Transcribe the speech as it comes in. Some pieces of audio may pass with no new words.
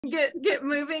get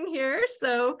moving here.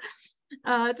 So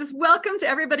just welcome to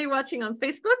everybody watching on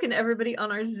Facebook and everybody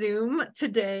on our Zoom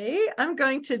today. I'm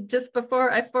going to, just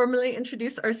before I formally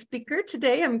introduce our speaker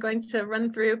today, I'm going to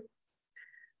run through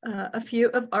a few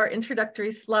of our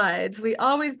introductory slides. We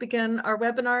always begin our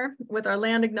webinar with our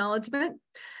land acknowledgement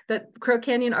that Crow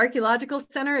Canyon Archaeological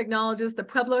Center acknowledges the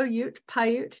Pueblo, Ute,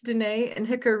 Paiute, Dene, and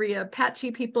Jicarilla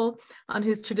Apache people on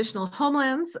whose traditional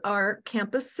homelands our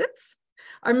campus sits.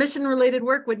 Our mission-related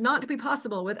work would not be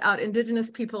possible without Indigenous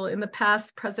people in the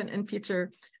past, present, and future.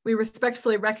 We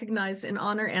respectfully recognize and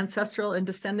honor ancestral and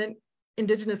descendant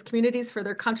Indigenous communities for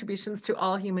their contributions to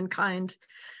all humankind.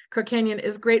 Crow Canyon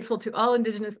is grateful to all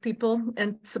Indigenous people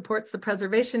and supports the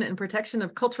preservation and protection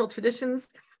of cultural traditions,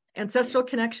 ancestral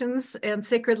connections, and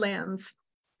sacred lands.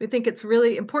 We think it's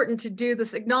really important to do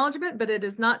this acknowledgement, but it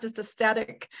is not just a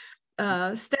static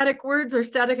words or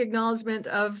static acknowledgement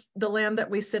of the land that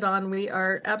we sit on. We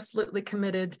are absolutely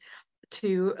committed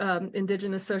to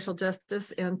Indigenous social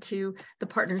justice and to the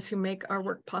partners who make our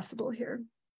work possible here.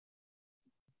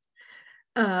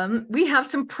 We have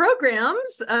some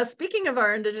programs, speaking of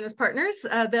our Indigenous partners,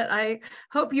 that I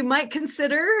hope you might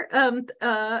consider.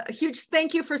 A huge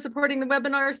thank you for supporting the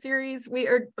webinar series. We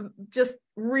are just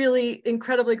really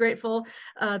incredibly grateful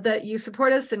that you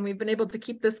support us, and we've been able to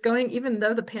keep this going even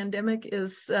though the pandemic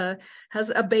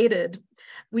has abated.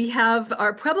 We have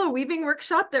our Pueblo weaving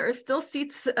workshop. There are still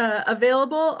seats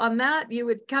available on that. You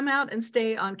would come out and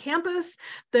stay on campus.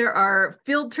 There are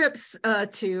field trips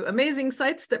to amazing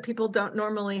sites that people don't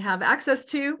normally have access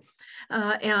to.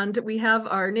 And we have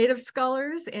our native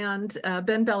scholars and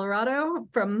Ben Bellarado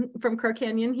from Crow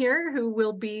Canyon here, who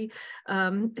will be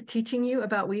teaching you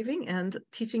about weaving and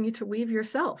teaching you to weave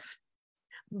yourself.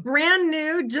 Brand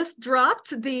new, just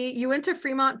dropped the Uinta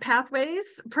Fremont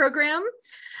Pathways program.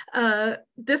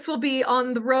 This will be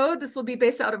on the road. This will be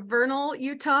based out of Vernal,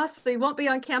 Utah. So you won't be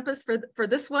on campus for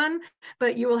this one,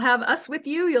 but you will have us with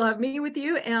you. You'll have me with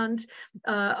you, and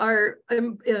our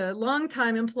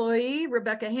longtime employee,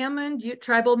 Rebecca Hammond, Ute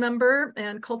tribal member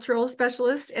and cultural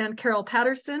specialist, and Carol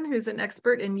Patterson, who's an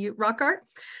expert in Ute rock art.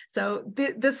 So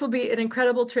this will be an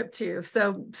incredible trip too.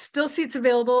 So still seats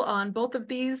available on both of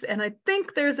these. And I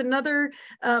think there's another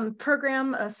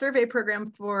program, a survey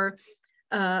program for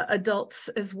adults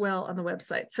as well on the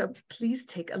website. So please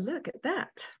take a look at that.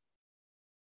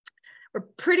 We're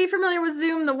pretty familiar with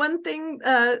Zoom. The one thing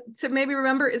to maybe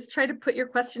remember is try to put your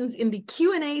questions in the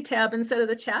Q&A tab instead of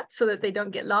the chat so that they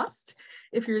don't get lost.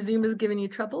 If your Zoom is giving you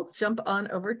trouble, jump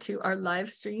on over to our live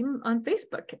stream on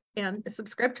Facebook and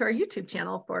subscribe to our YouTube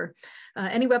channel for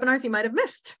any webinars you might have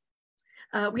missed.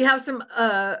 We have some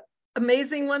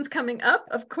amazing ones coming up,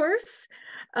 of course.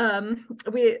 I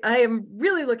am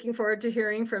really looking forward to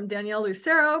hearing from Danielle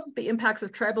Lucero. The impacts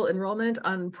of tribal enrollment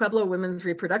on Pueblo women's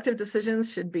reproductive decisions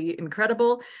should be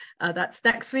incredible. That's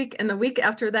next week. And the week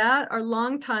after that, our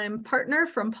longtime partner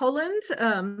from Poland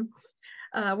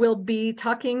will be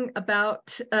talking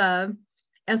about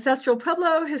ancestral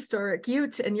Pueblo, historic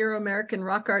Ute, and Euro-American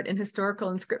rock art and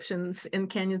historical inscriptions in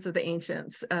canyons of the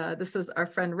ancients. This is our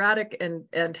friend Radek,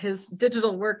 and his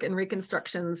digital work and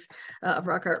reconstructions of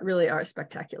rock art really are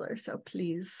spectacular. So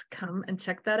please come and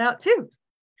check that out too.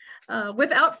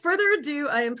 Without further ado,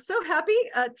 I am so happy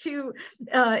to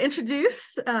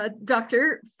introduce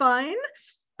Dr. Fine,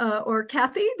 or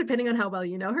Kathy, depending on how well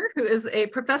you know her, who is a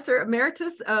professor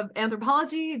emeritus of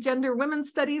anthropology, gender women's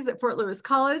studies at Fort Lewis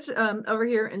College over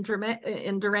here in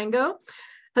Durango,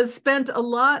 has spent a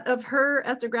lot of her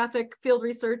ethnographic field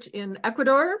research in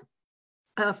Ecuador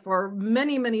for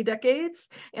many, many decades,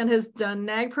 and has done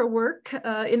NAGPRA work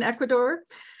in Ecuador.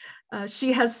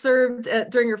 She has served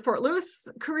during her Fort Lewis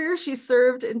career. She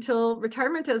served until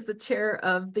retirement as the chair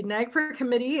of the NAGPRA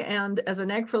committee and as a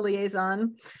NAGPRA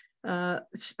liaison.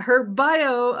 Her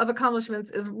bio of accomplishments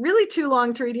is really too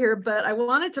long to read here, but I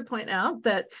wanted to point out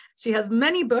that she has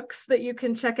many books that you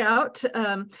can check out,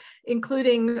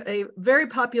 including a very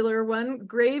popular one,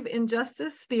 Grave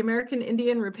Injustice, the American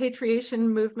Indian Repatriation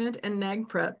Movement and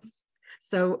NAGPRA.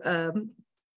 So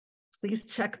please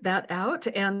check that out.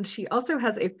 And she also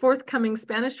has a forthcoming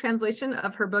Spanish translation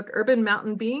of her book, Urban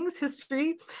Mountain Beings,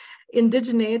 History,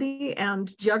 Indigeneity,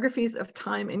 and Geographies of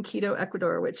Time in Quito,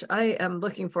 Ecuador, which I am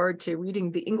looking forward to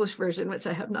reading the English version, which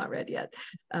I have not read yet.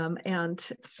 And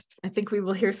I think we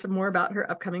will hear some more about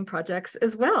her upcoming projects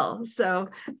as well. So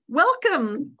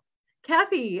welcome,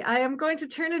 Kathy. I am going to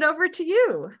turn it over to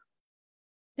you.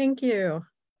 Thank you.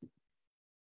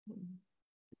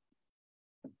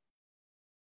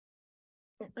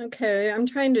 Okay, I'm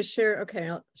trying to share. Okay,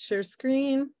 I'll share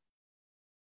screen.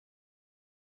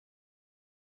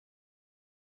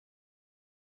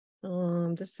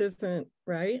 This isn't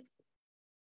right.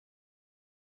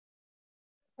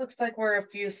 Looks like we're a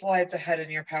few slides ahead in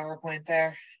your PowerPoint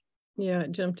there. Yeah,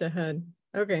 it jumped ahead.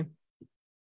 Okay.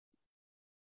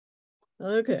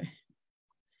 Okay.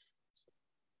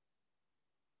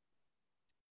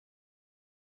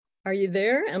 Are you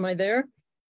there? Am I there?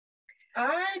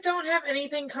 I don't have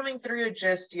anything coming through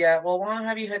just yet. We'll want to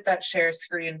have you hit that share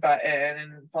screen button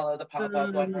and follow the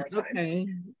pop-up one more time. Okay,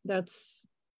 that's...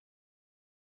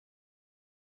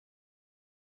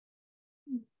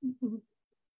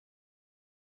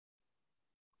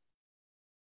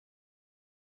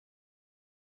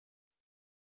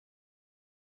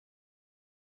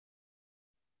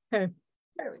 Okay.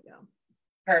 There we go.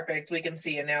 Perfect. We can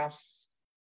see you now.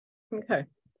 Okay.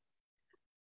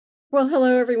 Well,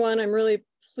 hello, everyone. I'm really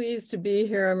pleased to be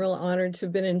here. I'm real honored to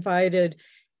have been invited.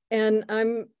 And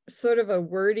I'm sort of a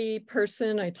wordy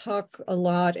person. I talk a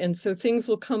lot. And so things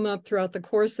will come up throughout the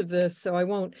course of this. So I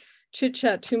won't chit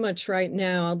chat too much right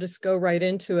now. I'll just go right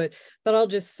into it. But I'll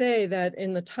just say that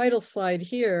in the title slide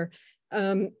here,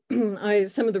 some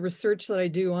of the research that I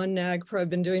do on NAGPRA, I've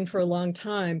been doing for a long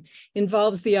time,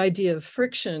 involves the idea of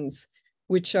frictions,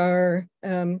 which are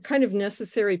kind of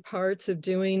necessary parts of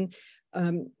doing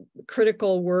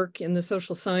critical work in the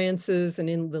social sciences and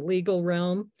in the legal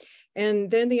realm. And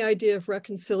then the idea of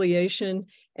reconciliation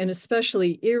and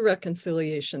especially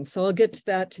irreconciliation. So I'll get to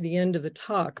that to the end of the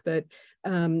talk, but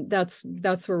that's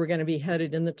where we're going to be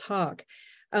headed in the talk.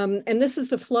 And this is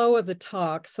the flow of the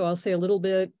talk. So I'll say a little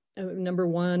bit, number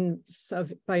one,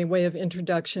 by way of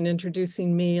introduction,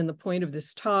 introducing me and the point of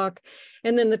this talk.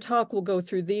 And then the talk will go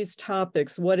through these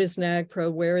topics. What is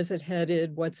NAGPRA? Where is it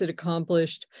headed? What's it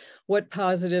accomplished? What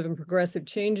positive and progressive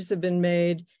changes have been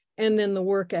made? And then the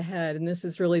work ahead. And this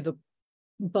is really the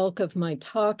bulk of my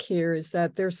talk here, is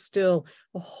that there's still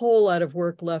a whole lot of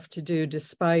work left to do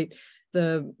despite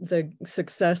the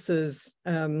successes,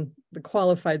 the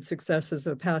qualified successes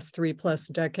of the past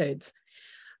 3+ decades.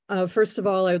 First of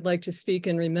all, I would like to speak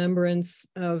in remembrance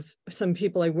of some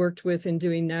people I worked with in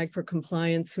doing NAGPRA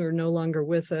compliance who are no longer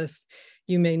with us.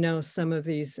 You may know some of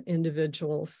these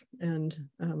individuals, and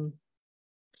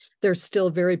they're still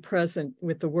very present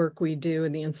with the work we do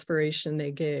and the inspiration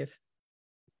they gave.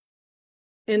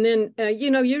 And then,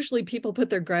 usually people put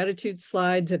their gratitude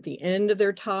slides at the end of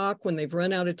their talk when they've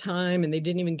run out of time and they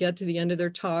didn't even get to the end of their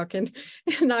talk. And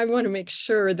I want to make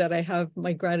sure that I have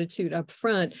my gratitude up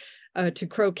front. To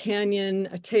Crow Canyon,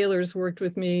 Taylor's worked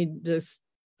with me just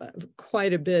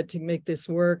quite a bit to make this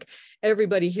work.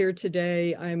 Everybody here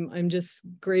today, I'm just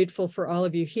grateful for all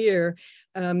of you here.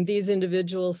 These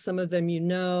individuals, some of them you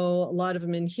know, a lot of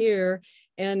them in here.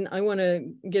 And I want to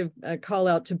give a call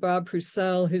out to Bob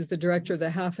Proussel, who's the director of the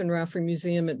Haffenraffer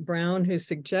Museum at Brown, who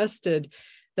suggested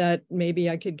that maybe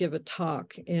I could give a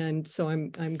talk. And so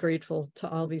I'm grateful to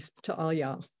all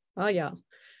y'all.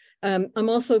 I'm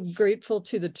also grateful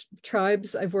to the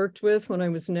tribes I've worked with when I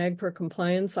was NAGPRA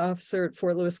compliance officer at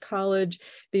Fort Lewis College.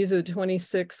 These are the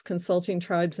 26 consulting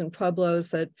tribes and pueblos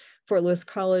that Fort Lewis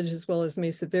College, as well as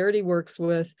Mesa Verde, works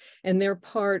with, and they're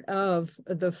part of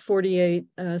the 48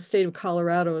 state of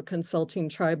Colorado consulting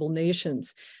tribal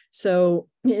nations. So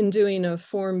in doing a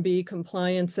Form B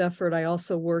compliance effort, I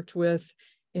also worked with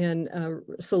and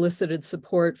solicited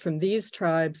support from these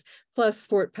tribes, plus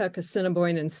Fort Peck,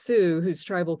 Assiniboine, and Sioux, whose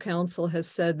tribal council has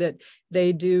said that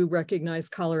they do recognize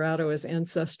Colorado as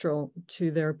ancestral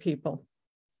to their people.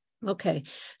 Okay,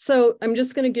 so I'm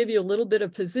just going to give you a little bit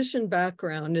of position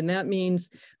background, and that means,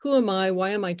 who am I?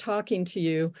 Why am I talking to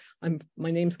you?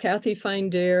 My name's Kathleen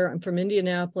Fine-Dare. I'm from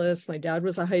Indianapolis. My dad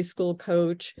was a high school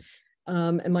coach.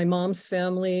 And my mom's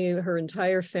family, her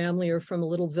entire family, are from a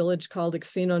little village called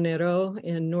Nero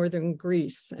in northern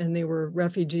Greece, and they were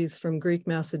refugees from Greek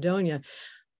Macedonia.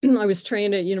 I was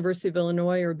trained at University of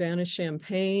Illinois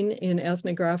Urbana-Champaign in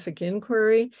ethnographic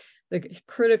inquiry, the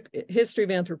history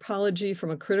of anthropology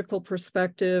from a critical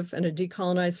perspective and a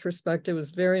decolonized perspective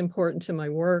was very important to my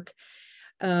work.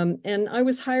 And I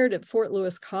was hired at Fort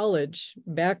Lewis College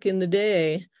back in the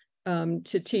day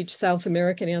to teach South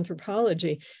American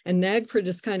anthropology. And NAGPRA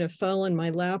just kind of fell in my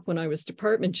lap when I was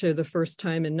department chair the first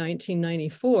time in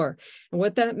 1994. And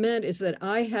what that meant is that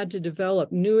I had to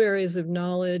develop new areas of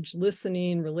knowledge,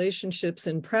 listening, relationships,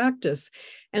 and practice.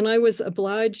 And I was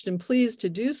obliged and pleased to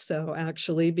do so,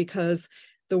 actually, because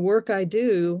the work I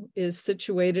do is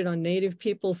situated on Native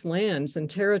peoples' lands and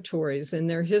territories and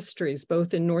their histories,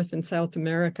 both in North and South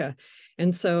America.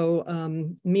 And so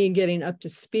me getting up to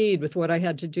speed with what I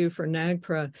had to do for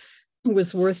NAGPRA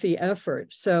was worth the effort.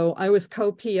 So I was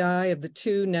co-PI of the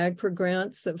 2 NAGPRA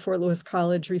grants that Fort Lewis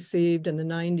College received in the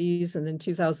 90s and then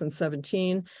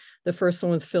 2017. the first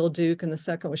one with Phil Duke and the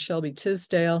second with Shelby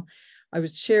Tisdale. I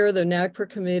was chair of the NAGPRA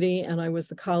committee, and I was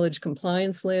the college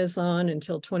compliance liaison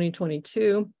until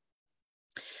 2022.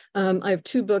 I have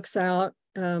 2 books out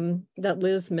that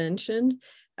Liz mentioned,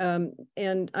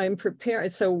 and I'm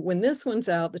prepared. So when this one's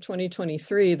out, the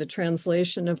 2023, the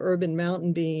translation of Urban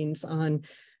Mountain Beings on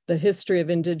the history of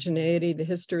indigeneity, the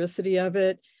historicity of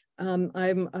it, I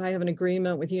have an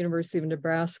agreement with University of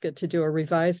Nebraska to do a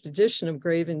revised edition of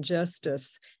Grave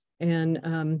Injustice.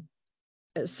 And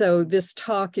so this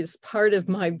talk is part of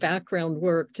my background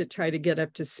work to try to get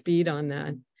up to speed on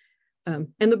that.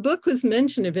 And the book was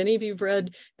mentioned. If any of you have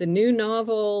read the new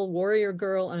novel, Warrior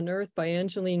Girl Unearthed by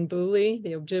Angeline Booley,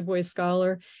 the Ojibwe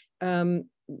scholar,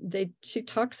 she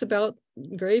talks about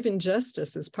grave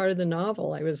injustice as part of the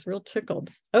novel. I was real tickled.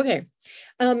 Okay,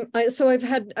 so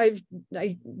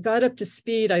I got up to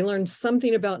speed. I learned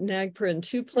something about NAGPRA in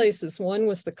 2 places. One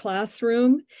was the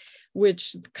classroom,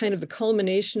 which kind of the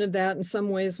culmination of that in some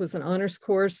ways was an honors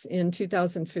course in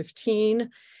 2015.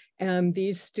 And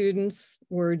these students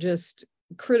were just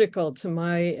critical to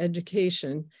my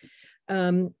education.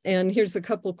 And here's a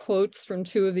couple quotes from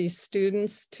 2 of these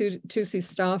students, Tusi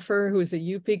Stauffer, who is a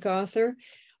Yupik author.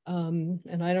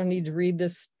 And I don't need to read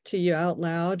this to you out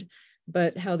loud,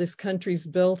 but how this country's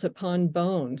built upon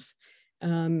bones.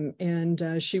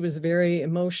 She was very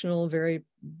emotional, very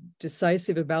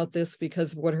decisive about this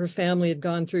because of what her family had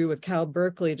gone through with Cal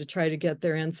Berkeley to try to get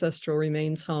their ancestral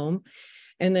remains home.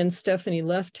 And then Stephanie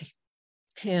Left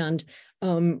Hand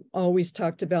always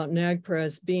talked about NAGPRA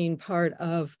as being part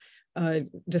of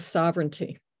the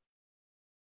sovereignty.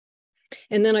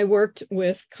 And then I worked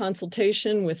with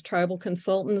consultation with tribal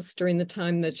consultants during the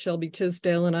time that Shelby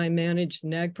Tisdale and I managed the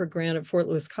NAGPRA grant at Fort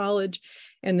Lewis College.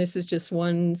 And this is just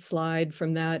one slide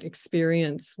from that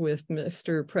experience with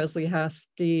Mr. Presley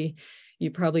Haskey.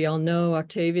 You probably all know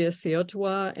Octavius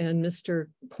Siotawa and Mr.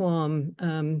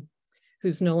 Quam,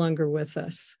 who's no longer with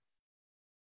us.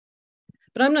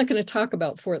 But I'm not going to talk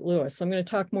about Fort Lewis. I'm going to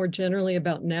talk more generally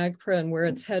about NAGPRA and where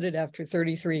it's headed after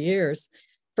 33 years.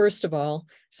 First of all,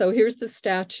 so here's the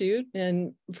statute.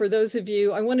 And for those of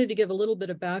you, I wanted to give a little bit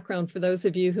of background for those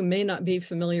of you who may not be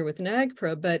familiar with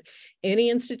NAGPRA, but any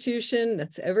institution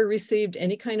that's ever received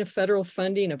any kind of federal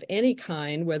funding of any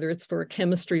kind, whether it's for a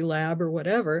chemistry lab or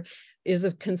whatever, is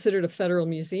considered a federal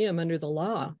museum under the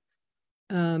law.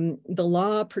 The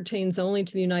law pertains only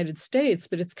to the United States,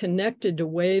 but it's connected to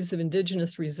waves of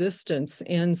indigenous resistance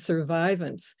and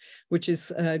survivance, which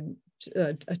is a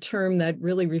term that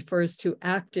really refers to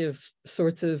active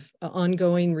sorts of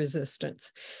ongoing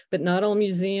resistance. But not all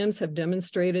museums have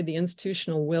demonstrated the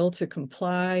institutional will to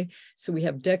comply. So we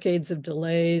have decades of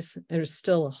delays. There's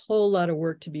still a whole lot of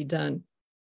work to be done.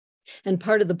 And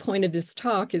part of the point of this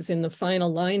talk is in the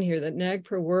final line here that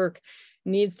NAGPRA work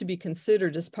needs to be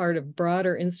considered as part of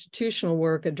broader institutional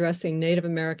work addressing Native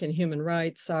American human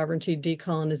rights, sovereignty,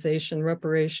 decolonization,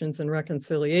 reparations, and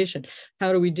reconciliation.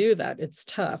 How do we do that? It's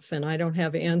tough, and I don't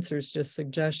have answers, just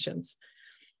suggestions.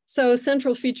 So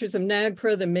central features of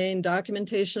NAGPRA, the main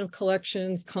documentation of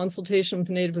collections, consultation with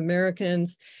Native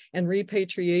Americans, and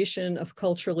repatriation of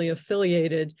culturally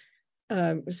affiliated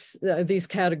these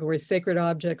categories, sacred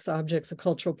objects, objects of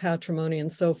cultural patrimony,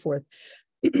 and so forth.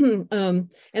 And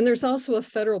there's also a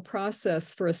federal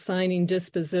process for assigning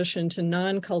disposition to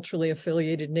non-culturally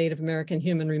affiliated Native American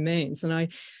human remains. And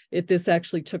this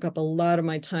actually took up a lot of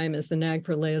my time as the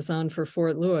NAGPRA liaison for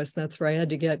Fort Lewis. That's where I had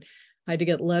to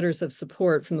get letters of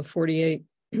support from the 48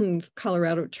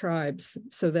 Colorado tribes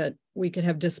so that we could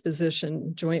have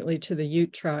disposition jointly to the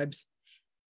Ute tribes.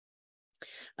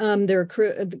 There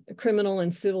are criminal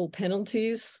and civil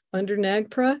penalties under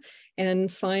NAGPRA.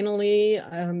 And finally,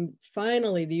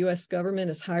 the US government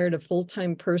has hired a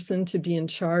full-time person to be in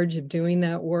charge of doing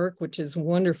that work, which is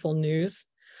wonderful news.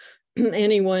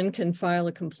 Anyone can file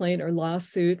a complaint or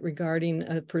lawsuit regarding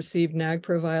a perceived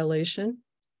NAGPRA violation.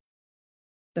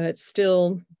 But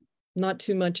still, not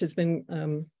too much has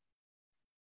been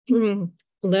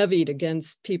levied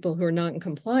against people who are not in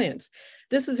compliance.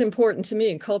 This is important to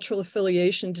me. Cultural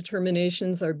affiliation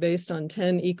determinations are based on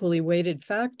 10 equally weighted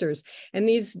factors. And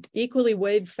these equally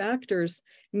weighted factors,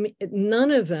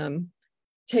 none of them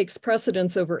takes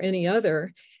precedence over any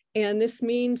other. And this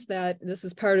means that this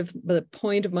is part of the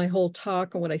point of my whole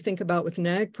talk and what I think about with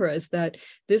NAGPRA is that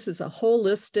this is a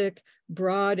holistic,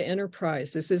 broad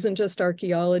enterprise. This isn't just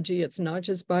archaeology. It's not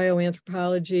just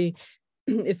bioanthropology.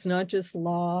 It's not just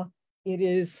law. It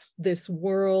is this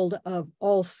world of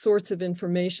all sorts of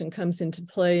information comes into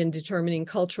play in determining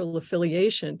cultural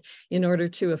affiliation in order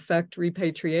to affect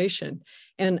repatriation.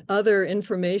 And other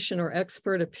information or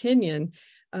expert opinion,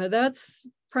 that's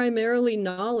primarily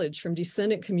knowledge from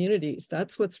descendant communities.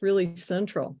 That's what's really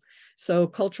central. So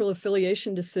cultural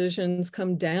affiliation decisions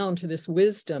come down to this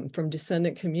wisdom from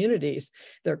descendant communities.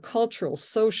 They're cultural,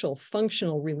 social,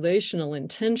 functional, relational,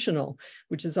 intentional,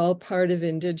 which is all part of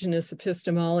indigenous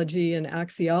epistemology and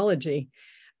axiology.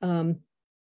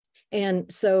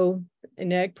 And so a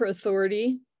NAGPRA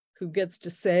authority who gets to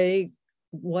say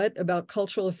what about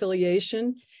cultural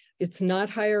affiliation? It's not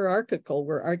hierarchical,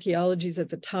 where archaeology is at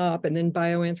the top, and then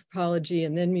bioanthropology,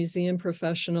 and then museum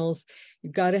professionals.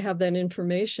 You've got to have that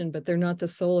information, but they're not the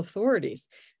sole authorities.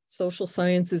 Social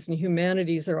sciences and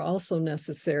humanities are also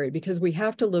necessary because we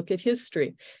have to look at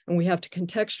history, and we have to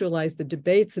contextualize the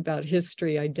debates about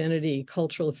history, identity,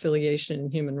 cultural affiliation,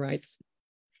 and human rights.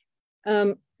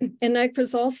 And NAGPRA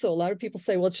is also, a lot of people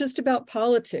say, well, it's just about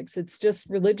politics. It's just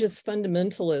religious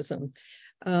fundamentalism.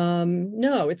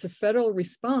 No, it's a federal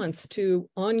response to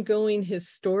ongoing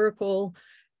historical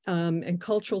and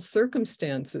cultural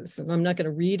circumstances. And I'm not going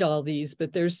to read all these,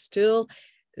 but there's still,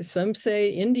 some say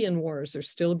Indian wars are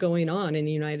still going on in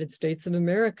the United States of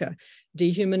America.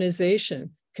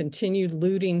 Dehumanization, continued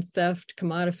looting, theft,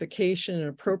 commodification, and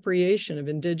appropriation of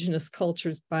indigenous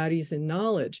cultures, bodies, and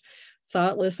knowledge.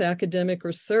 Thoughtless academic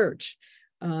research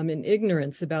and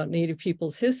ignorance about Native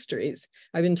people's histories.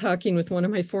 I've been talking with one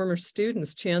of my former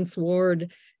students, Chance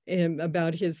Ward,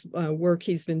 about his work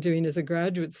he's been doing as a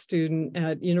graduate student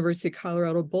at University of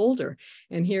Colorado Boulder.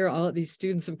 And here all of these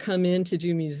students have come in to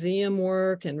do museum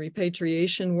work and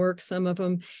repatriation work, some of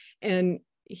them, and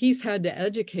he's had to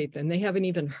educate them. They haven't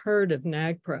even heard of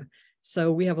NAGPRA.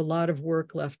 So we have a lot of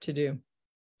work left to do.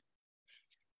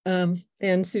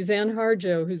 And Suzanne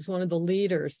Harjo, who's one of the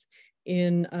leaders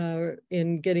in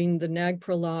getting the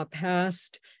NAGPRA law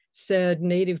passed, said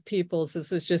Native peoples,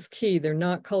 this was just key, they're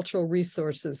not cultural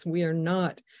resources. We are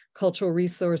not cultural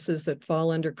resources that fall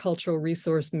under cultural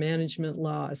resource management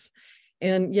laws.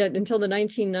 And yet until the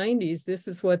 1990s, this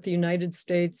is what the United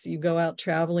States, you go out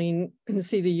traveling and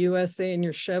see the USA in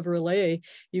your Chevrolet,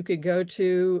 you could go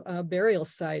to burial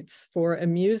sites for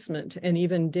amusement and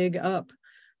even dig up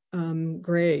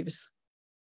graves.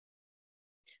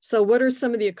 So what are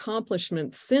some of the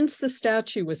accomplishments since the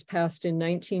statute was passed in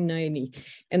 1990?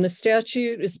 And the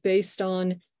statute is based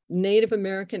on Native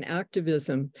American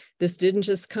activism. This didn't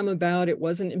just come about, it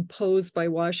wasn't imposed by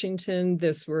Washington.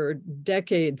 This were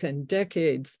decades and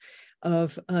decades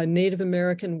of Native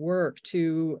American work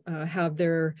to have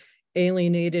their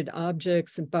alienated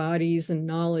objects and bodies and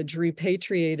knowledge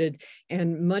repatriated,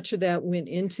 and much of that went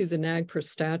into the NAGPRA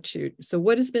statute. So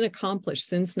what has been accomplished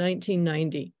since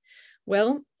 1990?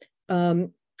 Well,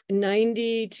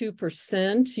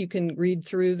 92%, you can read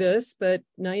through this, but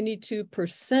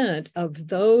 92% of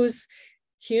those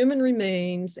human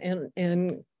remains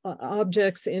and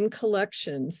objects in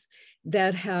collections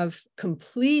that have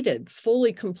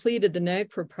fully completed the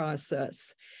NAGPRA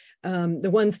process, the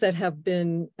ones that have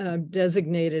been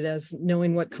designated as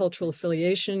knowing what cultural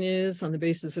affiliation is on the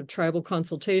basis of tribal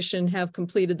consultation, have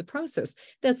completed the process.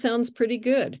 That sounds pretty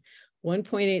good.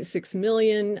 1.86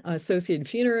 million associated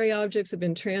funerary objects have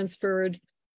been transferred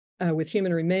with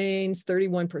human remains.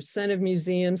 31% of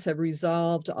museums have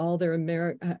resolved all their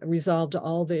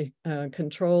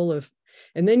control of.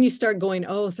 And then you start going,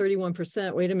 oh,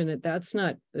 31%, wait a minute, that's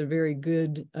not a very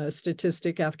good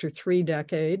statistic after 3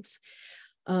 decades.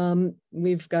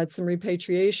 We've got some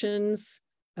repatriations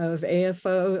of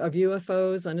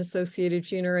UFOs, unassociated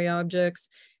funerary objects.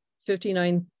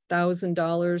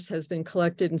 $59,000 has been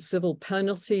collected in civil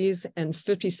penalties, and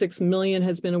 $56 million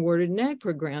has been awarded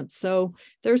NAGPRA grants. So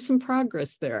there's some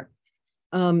progress there.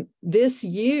 This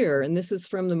year, and this is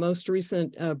from the most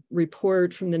recent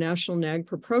report from the National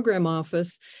NAGPRA Program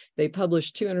Office, they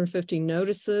published 250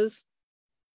 notices.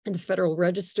 In the Federal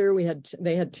Register,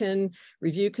 they had 10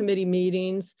 review committee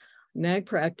meetings.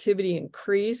 NAGPRA activity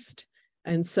increased.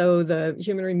 And so the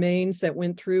human remains that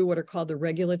went through what are called the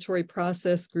regulatory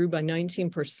process grew by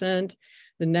 19%.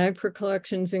 The NAGPRA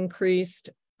collections increased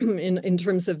in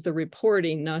terms of the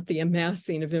reporting, not the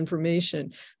amassing of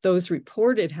information. Those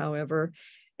reported, however,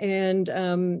 and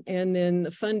then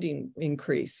the funding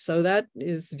increased. So that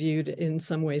is viewed in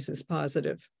some ways as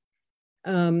positive.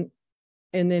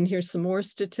 And then here's some more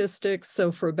statistics.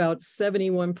 So for about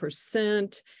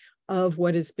 71% of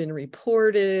what has been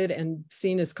reported and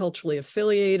seen as culturally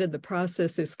affiliated, the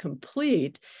process is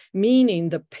complete, meaning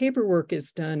the paperwork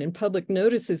is done and public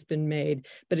notice has been made,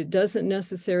 but it doesn't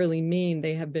necessarily mean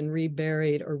they have been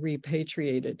reburied or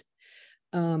repatriated.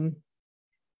 And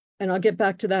I'll get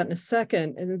back to that in a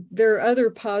second. And there are other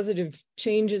positive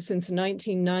changes since the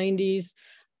 1990s.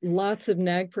 Lots of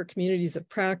NAGPRA communities of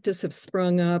practice have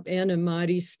sprung up. Anna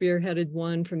Mahdi spearheaded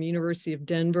one from the University of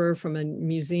Denver from a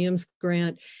museums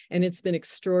grant, and it's been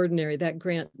extraordinary. That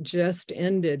grant just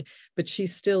ended, but she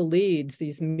still leads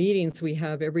these meetings we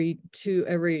have every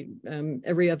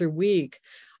other week.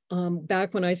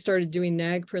 Back when I started doing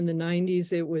NAGPRA in the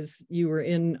 90s, it was, you were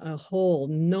in a hole,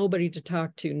 nobody to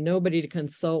talk to, nobody to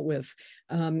consult with,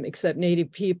 except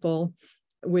Native people,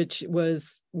 which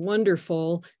was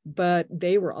wonderful, but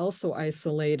they were also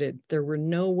isolated. There were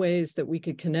no ways that we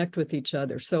could connect with each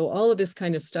other. So all of this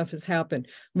kind of stuff has happened.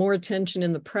 More attention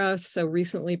in the press. So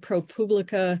recently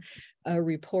ProPublica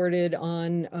reported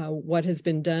on what has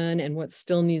been done and what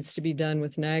still needs to be done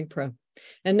with NAGPRA.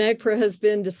 And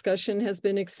NAGPRA discussion has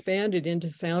been expanded into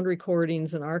sound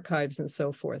recordings and archives and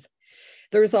so forth.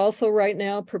 There's also right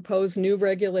now proposed new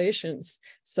regulations.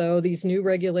 So these new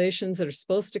regulations that are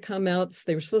supposed to come out,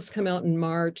 they were supposed to come out in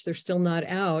March, they're still not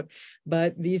out,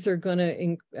 but these are going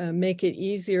to make it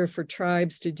easier for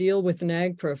tribes to deal with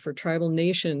NAGPRA, for tribal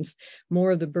nations.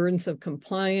 More of the burdens of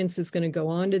compliance is going to go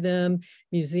on to them.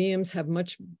 Museums have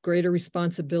much greater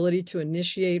responsibility to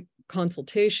initiate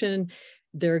consultation.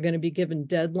 They're going to be given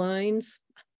deadlines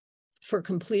for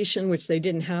completion, which they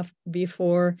didn't have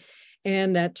before.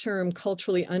 And that term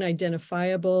culturally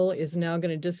unidentifiable is now going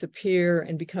to disappear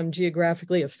and become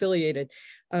geographically affiliated.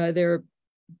 There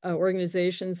are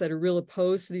organizations that are real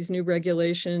opposed to these new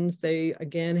regulations. They,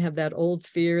 again, have that old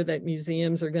fear that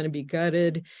museums are going to be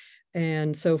gutted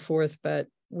and so forth, but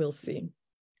we'll see.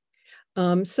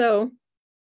 So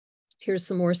here's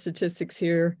some more statistics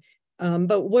here.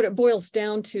 But what it boils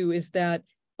down to is that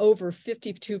over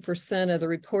 52% of the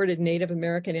reported Native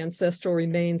American ancestral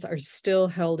remains are still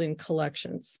held in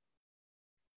collections.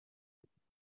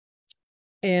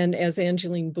 And as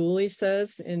Angeline Booley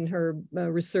says in her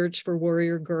research for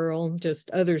Warrior Girl, just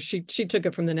others, she took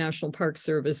it from the National Park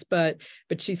Service, but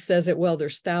she says it well.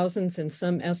 There's thousands and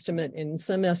some estimate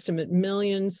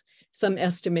millions. Some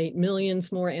estimate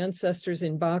millions more ancestors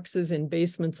in boxes in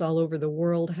basements all over the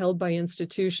world, held by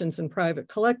institutions and private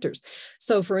collectors.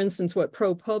 So for instance, what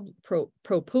ProPublica,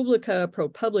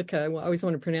 I always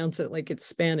want to pronounce it like it's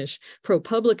Spanish,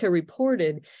 ProPublica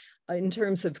reported in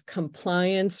terms of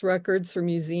compliance records for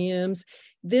museums,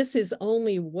 this is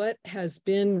only what has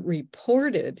been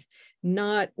reported,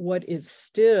 not what is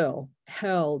still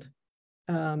held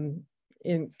in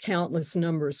countless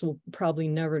numbers. We'll probably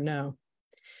never know.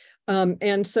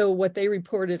 And so what they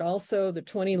reported also, the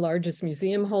 20 largest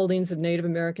museum holdings of Native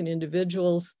American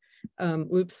individuals,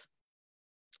 these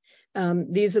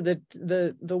are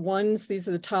the ones, these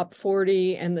are the top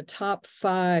 40 and the top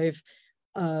 5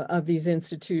 of these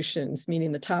institutions,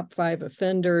 meaning the top 5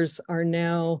 offenders are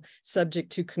now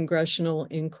subject to congressional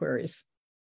inquiries.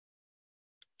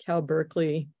 Cal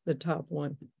Berkeley, the top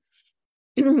one.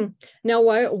 Now,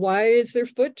 why is there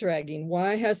foot dragging?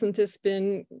 Why hasn't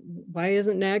NAGPRA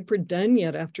done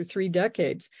yet after 3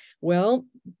 decades? Well,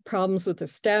 problems with the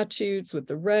statutes, with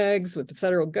the regs, with the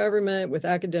federal government, with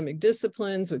academic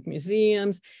disciplines, with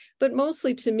museums, but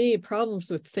mostly to me,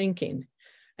 problems with thinking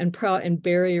and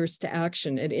barriers to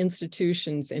action at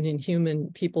institutions and in human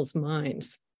people's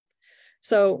minds.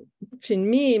 So to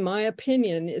me, my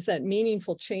opinion is that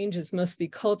meaningful changes must be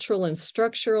cultural and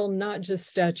structural, not just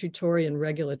statutory and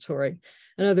regulatory.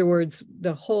 In other words,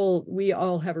 we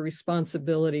all have a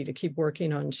responsibility to keep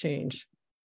working on change.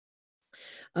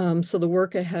 So the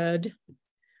work ahead,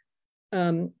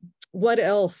 what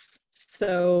else?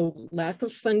 So lack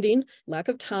of funding, lack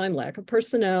of time, lack of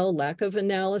personnel, lack of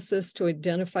analysis to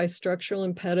identify structural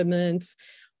impediments,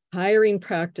 hiring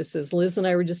practices. Liz and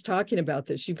I were just talking about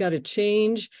this. You've got to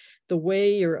change the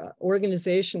way your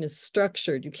organization is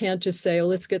structured. You can't just say, oh,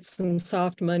 let's get some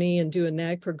soft money and do a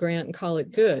NAGPRA grant and call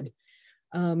it good.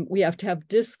 We have to have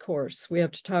discourse. We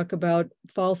have to talk about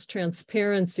false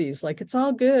transparencies, like it's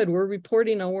all good. We're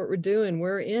reporting on what we're doing.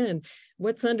 We're in.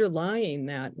 What's underlying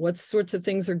that? What sorts of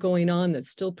things are going on that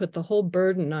still put the whole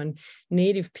burden on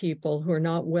Native people who are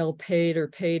not well paid or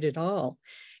paid at all?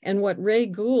 And what Ray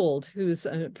Gould, who's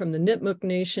from the Nipmuc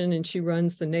Nation, and she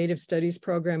runs the Native Studies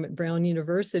program at Brown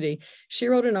University, she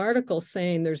wrote an article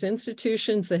saying there's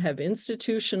institutions that have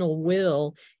institutional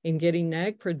will in getting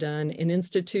NAGPRA done and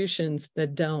institutions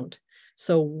that don't.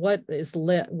 So what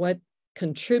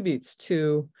contributes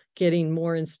to getting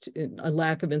more a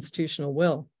lack of institutional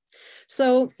will?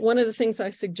 So one of the things I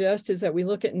suggest is that we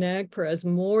look at NAGPRA as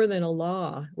more than a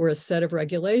law or a set of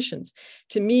regulations.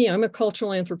 To me, I'm a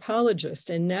cultural anthropologist,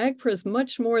 and NAGPRA is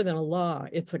much more than a law.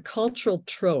 It's a cultural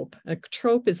trope. A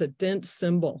trope is a dense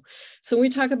symbol. So when we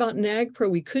talk about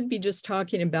NAGPRA, we could be just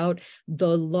talking about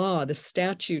the law, the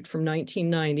statute from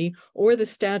 1990, or the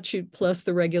statute plus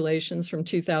the regulations from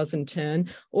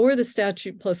 2010, or the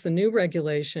statute plus the new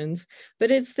regulations,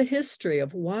 but it's the history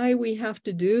of why we have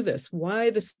to do this, why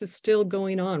this is still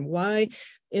going on, why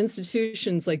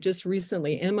institutions like just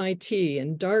recently MIT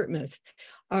and Dartmouth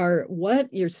are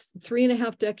you're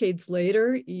 3.5 decades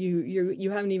later, you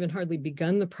haven't even hardly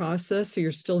begun the process, so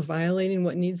you're still violating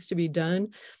what needs to be done.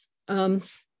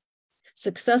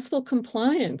 Successful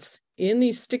compliance in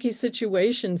these sticky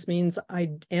situations means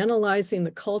analyzing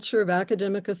the culture of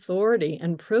academic authority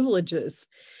and privileges,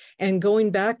 and going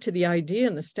back to the idea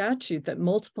in the statute that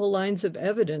multiple lines of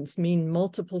evidence mean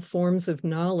multiple forms of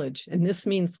knowledge, and this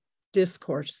means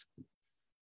discourse.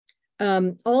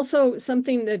 Also,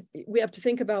 something that we have to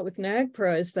think about with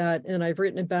NAGPRA is that, and I've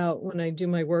written about when I do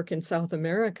my work in South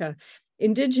America,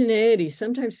 indigeneity.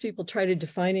 Sometimes people try to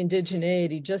define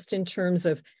indigeneity just in terms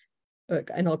of,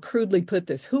 and I'll crudely put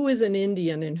this, who is an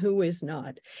Indian and who is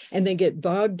not? And they get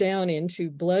bogged down into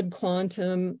blood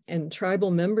quantum and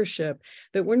tribal membership.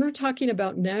 But when we're talking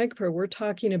about NAGPRA, we're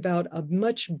talking about a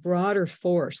much broader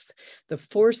force, the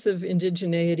force of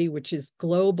indigeneity, which is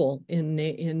global in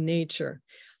nature.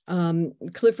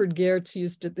 Clifford Geertz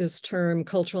used this term,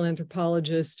 cultural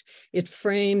anthropologist. It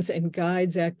frames and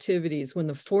guides activities. When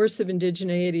the force of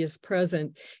indigeneity is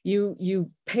present,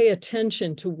 you pay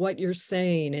attention to what you're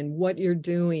saying and what you're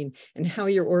doing and how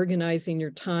you're organizing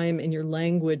your time and your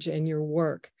language and your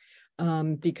work,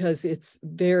 because it's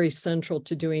very central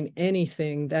to doing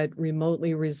anything that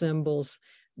remotely resembles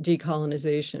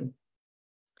decolonization.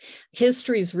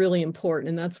 History is really important,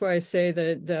 and that's why I say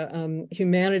that the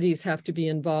humanities have to be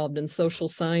involved in social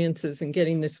sciences and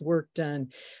getting this work done.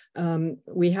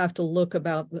 We have to look at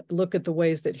the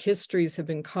ways that histories have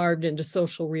been carved into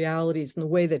social realities and the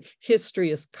way that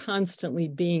history is constantly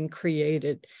being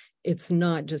created. It's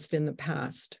not just in the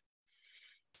past.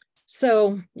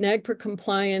 So NAGPRA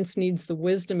compliance needs the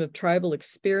wisdom of tribal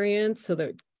experience so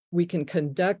that we can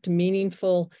conduct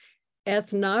meaningful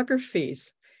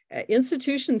ethnographies.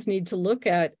 Institutions need to look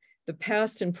at the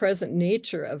past and present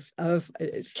nature of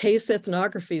case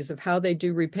ethnographies of how they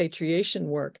do repatriation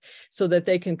work so that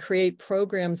they can create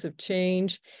programs of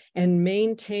change and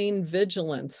maintain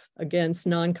vigilance against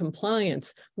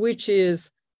non-compliance, which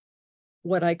is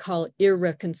what I call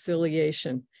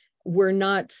irreconciliation. We're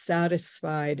not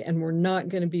satisfied, and we're not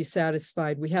going to be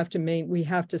satisfied. We have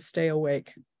to stay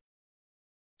awake.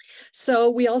 So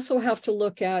we also have to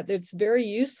look at, it's very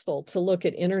useful to look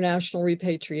at international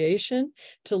repatriation,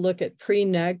 to look at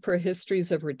pre-NAGPRA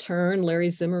histories of return. Larry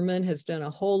Zimmerman has done a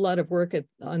whole lot of work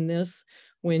on this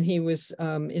when he was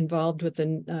involved with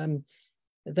the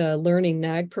Learning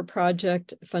NAGPRA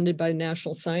project funded by the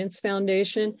National Science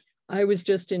Foundation. I was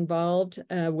just involved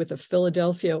with a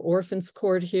Philadelphia Orphans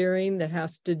Court hearing that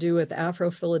has to do with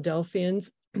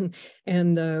Afro-Philadelphians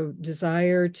and the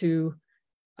desire to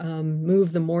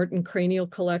move the Morton cranial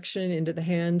collection into the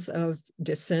hands of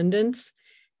descendants.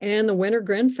 And the Winter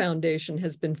Gren Foundation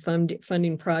has been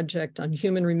funding project on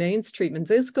human remains treatment.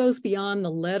 This goes beyond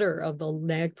the letter of the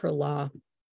NAGPRA law,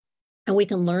 and we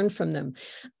can learn from them.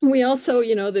 We also,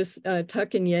 this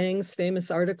Tuck and Yang's famous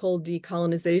article,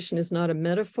 Decolonization is Not a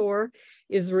Metaphor,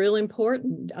 is real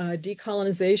important.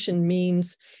 Decolonization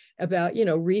means about,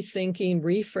 rethinking,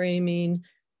 reframing,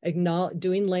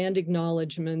 doing land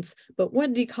acknowledgements, but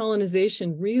what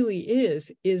decolonization really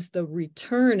is the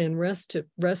return and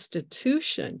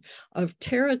restitution of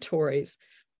territories,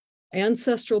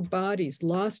 ancestral bodies,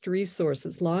 lost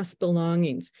resources, lost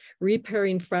belongings,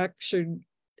 repairing fractured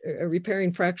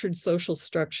social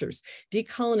structures.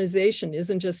 Decolonization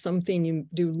isn't just something you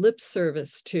do lip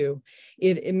service to.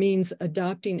 It means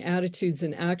adopting attitudes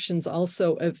and actions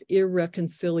also of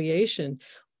irreconciliation,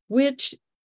 which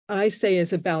I say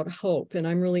is about hope, and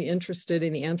I'm really interested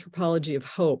in the anthropology of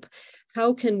hope.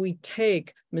 How can we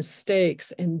take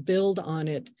mistakes and build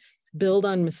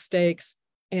on mistakes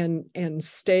and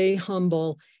stay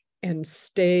humble and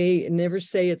never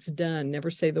say it's done, never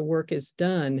say the work is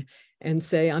done, and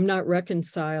say, I'm not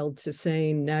reconciled to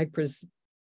saying NAGPRA's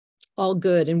all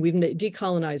good and we've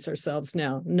decolonized ourselves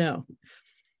now. No.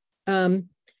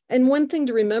 And one thing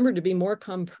to remember to be more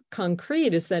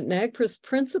concrete is that NAGPRA's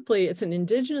principally, it's an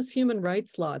indigenous human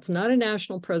rights law. It's not a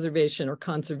national preservation or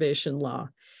conservation law.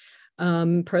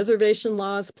 Preservation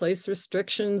laws place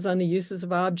restrictions on the uses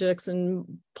of objects and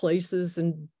places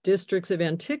and districts of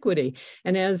antiquity.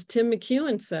 And as Tim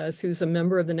McEwen says, who's a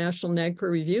member of the National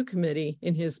NAGPRA Review Committee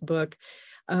in his book,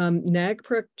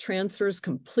 NAGPRA transfers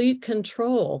complete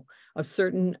control of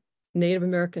certain Native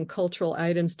American cultural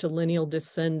items to lineal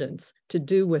descendants to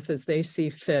do with as they see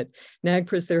fit.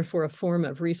 NAGPRA is therefore a form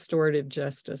of restorative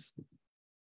justice.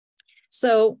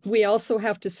 So we also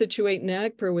have to situate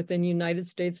NAGPRA within the United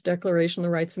States Declaration of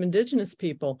the Rights of Indigenous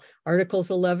People, Articles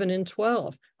 11 and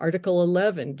 12. Article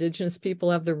 11, Indigenous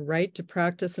people have the right to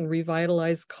practice and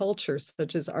revitalize cultures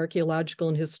such as archaeological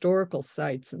and historical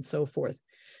sites and so forth,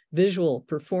 visual,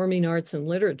 performing arts, and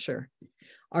literature.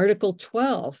 Article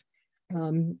 12,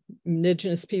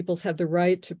 Indigenous peoples have the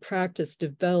right to practice,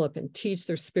 develop, and teach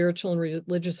their spiritual and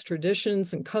religious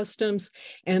traditions and customs,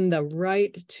 and the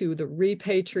right to the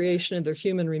repatriation of their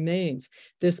human remains.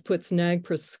 This puts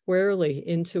NAGPRA squarely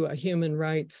into a human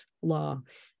rights law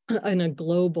and a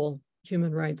global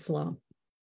human rights law.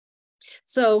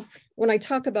 So when I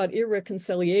talk about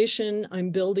irreconciliation, I'm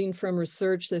building from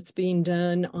research that's being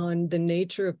done on the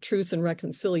nature of truth and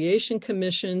reconciliation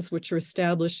commissions, which are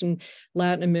established in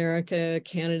Latin America,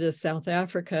 Canada, South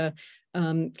Africa.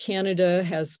 Canada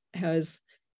has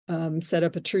set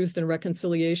up a truth and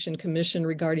reconciliation commission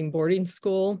regarding boarding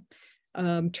school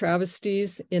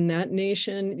travesties in that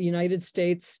nation. The United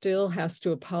States still has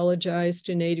to apologize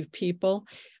to Native people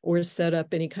or set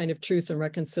up any kind of truth and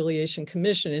reconciliation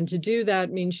commission. And to do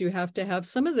that means you have to have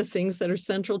some of the things that are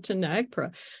central to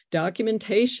NAGPRA: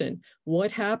 documentation,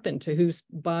 what happened to whose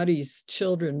bodies,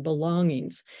 children,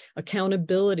 belongings,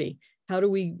 accountability, how do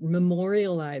we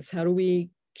memorialize, how do we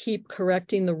keep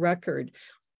correcting the record,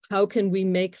 how can we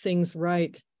make things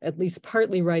right, at least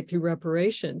partly right, through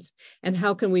reparations, and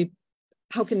how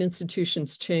can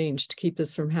institutions change to keep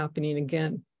this from happening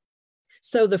again?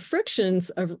 So the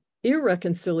frictions of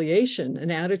irreconciliation,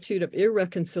 an attitude of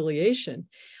irreconciliation,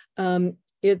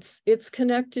 it's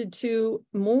connected to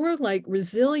more like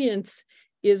resilience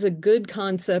is a good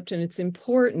concept and it's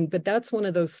important, but that's one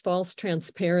of those false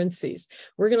transparencies.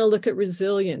 We're going to look at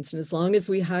resilience, and as long as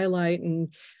we highlight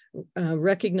and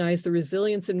recognize the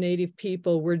resilience of Native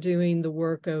people, we're doing the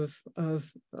work of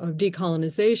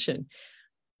decolonization.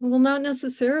 Well, not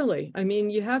necessarily. I mean,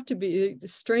 you have to be,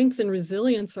 strength and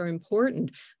resilience are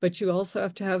important, but you also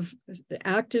have to have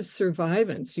active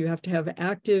survivance. You have to have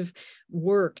active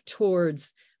work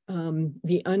towards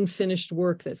the unfinished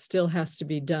work that still has to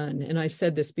be done. And I've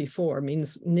said this before,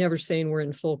 means never saying we're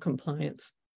in full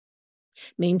compliance.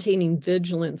 Maintaining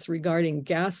vigilance regarding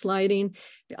gaslighting.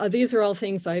 These are all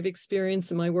things I've experienced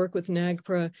in my work with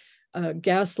NAGPRA: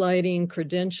 gaslighting,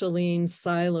 credentialing,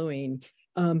 siloing.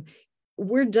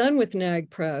 We're done with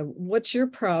NAGPRA. What's your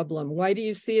problem? Why do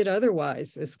you see it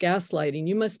otherwise? It's gaslighting.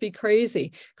 You must be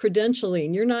crazy.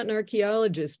 Credentialing. You're not an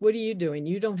archaeologist. What are you doing?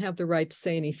 You don't have the right to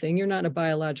say anything. You're not a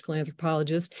biological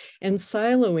anthropologist. And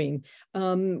siloing.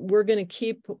 We're going to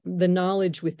keep the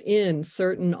knowledge within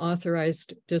certain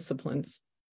authorized disciplines.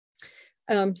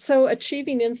 So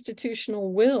achieving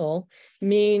institutional will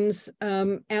means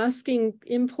asking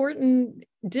important,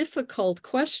 difficult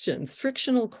questions,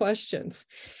 frictional questions,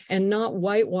 and not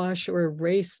whitewash or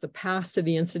erase the past of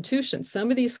the institution. Some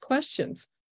of these questions: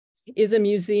 is a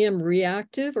museum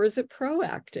reactive or is it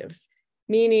proactive?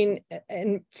 Meaning,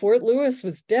 and Fort Lewis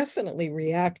was definitely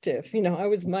reactive. You know, I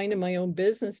was minding my own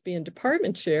business being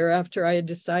department chair after I had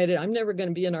decided I'm never going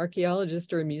to be an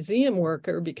archaeologist or a museum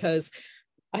worker because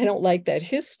I don't like that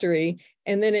history.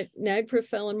 And then NAGPRA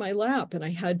fell in my lap and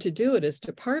I had to do it as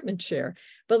department chair.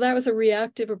 But that was a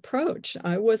reactive approach.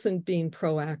 I wasn't being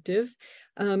proactive.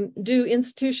 Do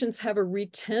institutions have a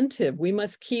retentive, we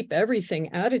must keep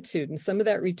everything attitude? And some of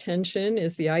that retention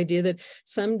is the idea that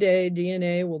someday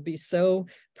DNA will be so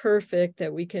perfect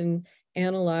that we can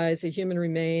analyze a human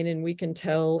remain and we can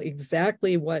tell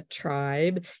exactly what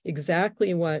tribe,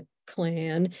 exactly what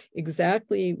clan,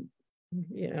 exactly,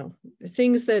 you know,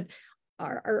 things that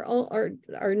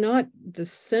are not the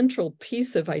central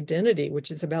piece of identity, which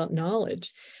is about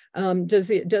knowledge. Does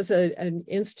an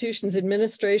institution's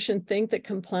administration think that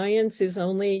compliance is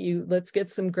only let's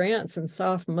get some grants and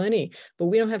soft money, but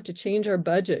we don't have to change our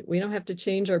budget. We don't have to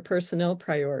change our personnel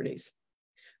priorities.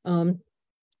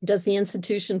 Does the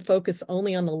institution focus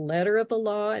only on the letter of the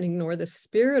law and ignore the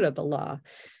spirit of the law?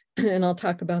 And I'll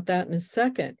talk about that in a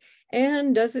second.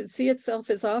 And does it see itself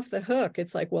as off the hook?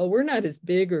 It's like, well, we're not as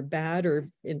big or bad or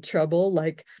in trouble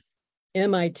like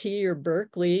MIT or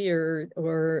Berkeley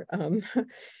or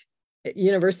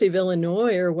University of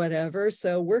Illinois or whatever,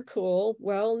 so we're cool.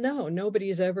 Well, no,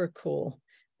 nobody's ever cool.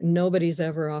 Nobody's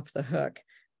ever off the hook.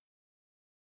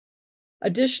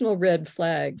 Additional red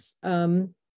flags,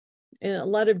 and a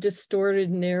lot of distorted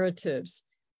narratives.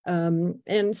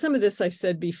 And some of this I've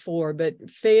said before, but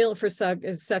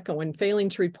second one, failing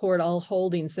to report all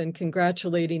holdings, then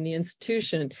congratulating the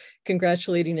institution,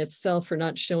 congratulating itself for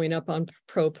not showing up on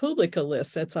ProPublica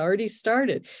lists. That's already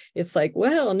started. It's like,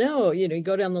 well, no, you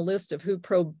go down the list of who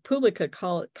ProPublica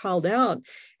called out.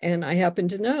 And I happen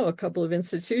to know a couple of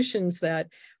institutions that,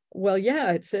 well,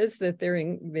 yeah, it says that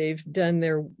they've done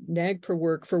their NAGPRA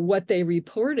work for what they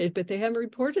reported, but they haven't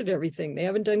reported everything. They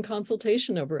haven't done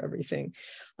consultation over everything.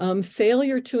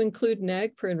 Failure to include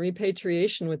NAGPRA and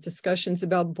repatriation with discussions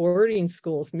about boarding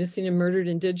schools, missing and murdered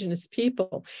Indigenous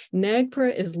people.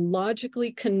 NAGPRA is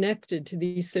logically connected to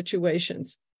these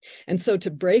situations. And so to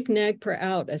break NAGPRA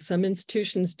out, as some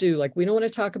institutions do, like we don't want to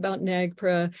talk about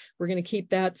NAGPRA, we're going to keep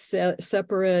that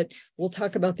separate. We'll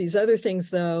talk about these other things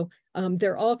though.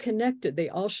 They're all connected. They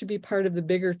all should be part of the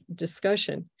bigger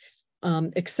discussion.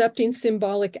 Accepting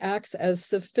symbolic acts as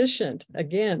sufficient.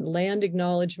 Again, land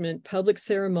acknowledgement, public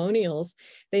ceremonials,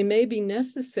 they may be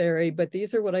necessary, but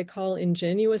these are what I call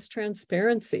ingenuous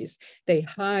transparencies. They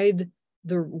hide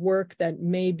the work that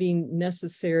may be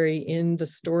necessary in the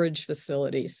storage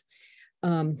facilities.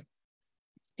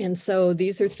 And so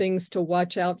these are things to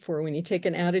watch out for when you take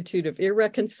an attitude of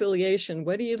irreconciliation.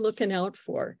 What are you looking out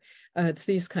for? It's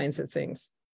these kinds of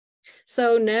things.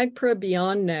 So NAGPRA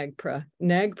beyond NAGPRA.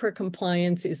 NAGPRA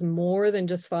compliance is more than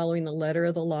just following the letter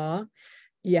of the law.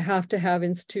 You have to have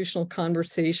institutional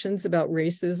conversations about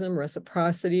racism,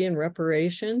 reciprocity, and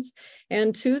reparations.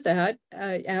 And to that,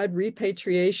 add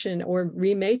repatriation or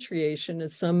rematriation,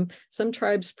 as some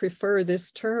tribes prefer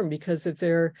this term because of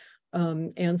their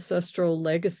ancestral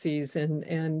legacies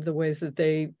and the ways that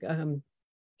they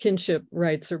kinship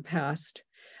rights are passed.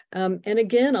 And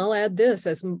again, I'll add this,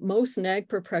 as most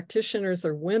NAGPRA practitioners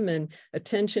are women,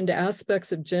 attention to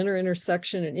aspects of gender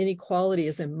intersection and inequality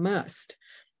is a must.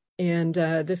 And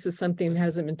this is something that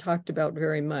hasn't been talked about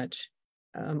very much.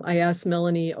 I asked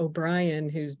Melanie O'Brien,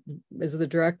 who is the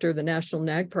director of the National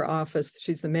NAGPRA office,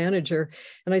 she's the manager,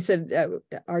 and I said,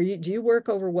 do you work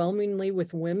overwhelmingly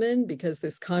with women? Because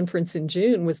this conference in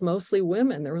June was mostly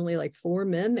women. There were only like 4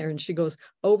 men there. And she goes,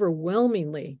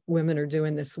 overwhelmingly women are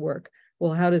doing this work.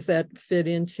 Well, how does that fit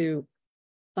into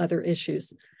other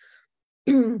issues?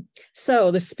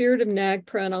 So the spirit of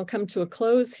NAGPRA, and I'll come to a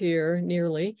close here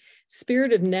nearly.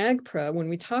 Spirit of NAGPRA, when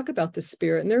we talk about the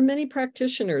spirit, and there are many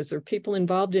practitioners or people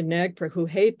involved in NAGPRA who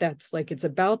hate that. It's like it's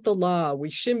about the law. We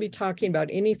shouldn't be talking about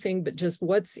anything but just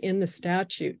what's in the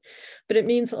statute. But it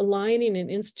means aligning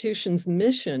an institution's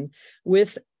mission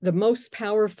with the most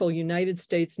powerful United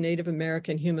States Native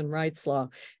American human rights law.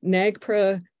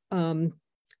 NAGPRA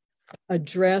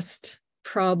addressed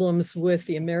problems with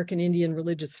the American Indian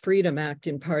Religious Freedom Act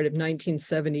in part of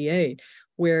 1978,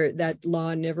 where that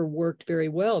law never worked very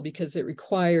well because it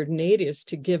required natives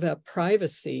to give up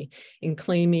privacy in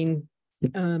claiming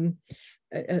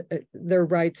their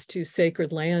rights to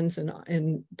sacred lands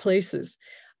and places.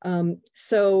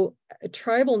 So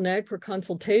tribal NAGPRA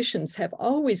consultations have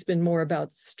always been more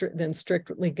about than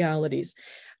strict legalities.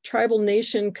 Tribal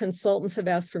nation consultants have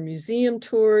asked for museum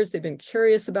tours. They've been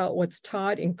curious about what's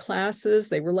taught in classes.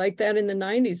 They were like that in the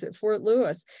 90s at Fort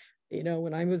Lewis.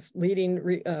 When I was leading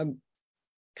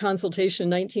consultation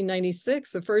in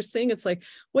 1996, the first thing, it's like,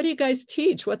 what do you guys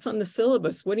teach? What's on the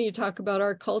syllabus? What do you talk about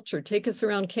our culture? Take us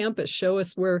around campus. Show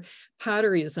us where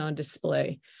pottery is on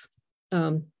display.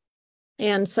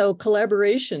 And so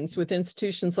collaborations with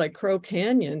institutions like Crow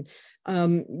Canyon,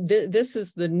 this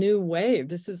is the new wave.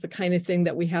 This is the kind of thing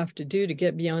that we have to do to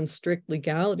get beyond strict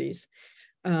legalities.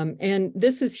 And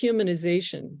this is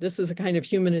humanization. This is a kind of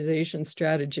humanization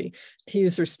strategy to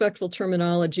use respectful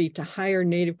terminology, to hire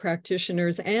Native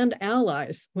practitioners and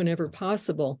allies whenever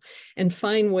possible, and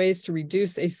find ways to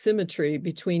reduce asymmetry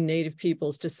between Native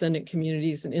peoples, descendant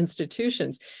communities, and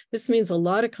institutions. This means a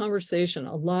lot of conversation,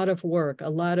 a lot of work, a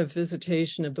lot of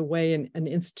visitation of the way an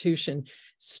institution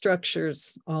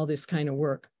structures all this kind of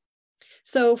work.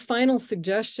 So final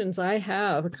suggestions I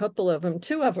have, a couple of them,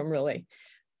 2 of them really.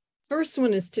 First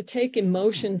one is to take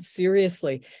emotion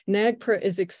seriously. NAGPRA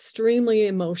is extremely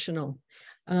emotional.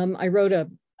 I wrote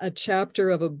a chapter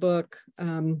of a book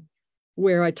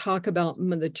where I talk about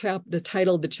the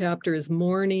title of the chapter is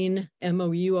Mourning,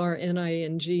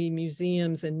 M-O-U-R-N-I-N-G,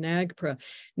 Museums and NAGPRA.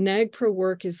 NAGPRA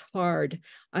work is hard.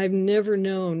 I've never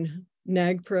known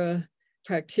NAGPRA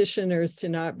practitioners to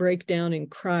not break down and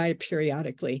cry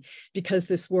periodically, because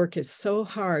this work is so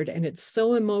hard and it's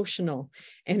so emotional,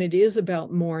 and it is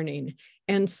about mourning.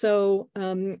 And so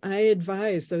I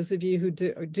advise those of you who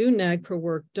do NAGPRA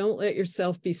work, don't let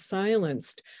yourself be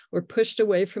silenced or pushed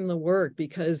away from the work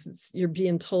because you're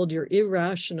being told you're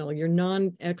irrational, you're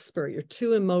non-expert, you're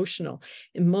too emotional.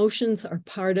 Emotions are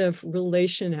part of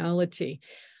relationality.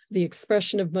 The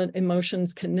expression of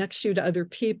emotions connects you to other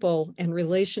people, and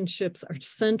relationships are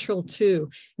central to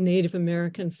Native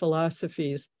American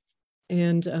philosophies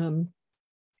and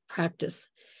practice.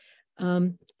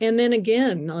 And then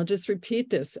again, I'll just repeat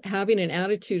this, having an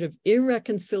attitude of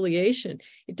irreconciliation.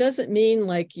 It doesn't mean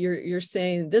like you're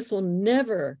saying this will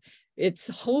never, it's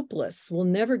hopeless, we'll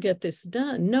never get this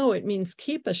done. No, it means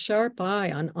keep a sharp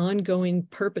eye on ongoing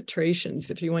perpetrations,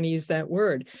 if you want to use that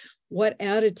word. What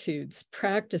attitudes,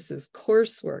 practices,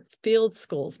 coursework, field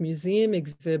schools, museum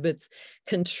exhibits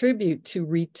contribute to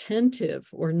retentive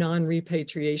or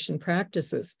non-repatriation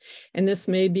practices? And this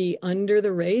may be under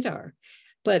the radar.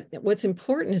 But what's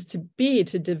important is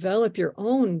to develop your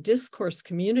own discourse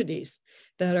communities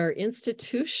that are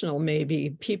institutional,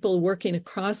 maybe people working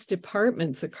across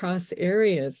departments, across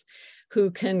areas, who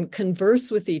can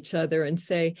converse with each other and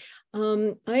say,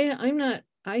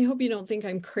 I hope you don't think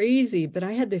I'm crazy, but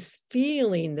I had this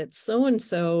feeling that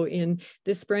so-and-so in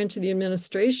this branch of the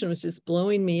administration was just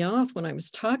blowing me off when I was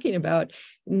talking about,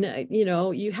 you know,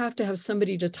 you have to have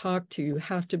somebody to talk to, you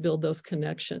have to build those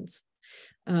connections.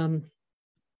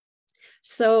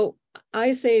 So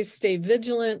I say stay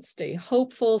vigilant, stay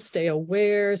hopeful, stay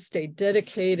aware, stay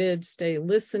dedicated, stay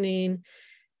listening.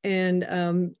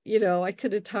 And, you know, I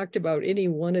could have talked about any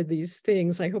one of these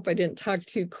things. I hope I didn't talk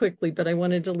too quickly, but I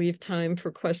wanted to leave time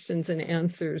for questions and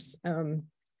answers.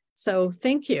 So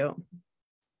thank you.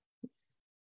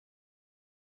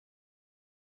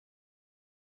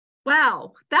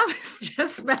 Wow, that was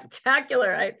just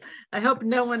spectacular. I hope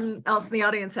no one else in the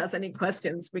audience has any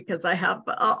questions, because I have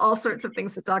all sorts of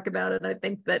things to talk about, and I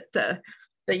think that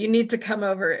that you need to come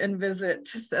over and visit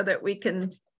so that we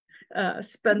can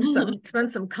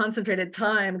spend some concentrated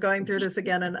time going through this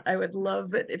again. And I would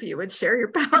love it if you would share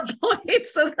your PowerPoint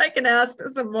so that I can ask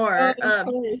some more. Of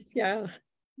course, yeah.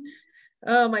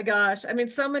 Oh my gosh, I mean,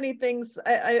 so many things.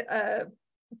 I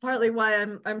partly why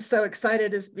I'm so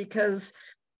excited is because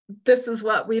this is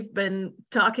what we've been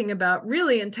talking about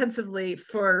really intensively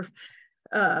for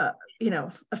you know,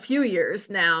 a few years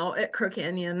now at Crow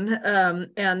Canyon,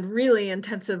 and really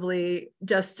intensively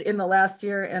just in the last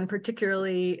year, and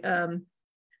particularly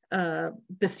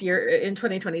this year in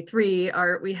 2023.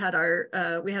 We had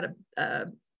a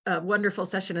wonderful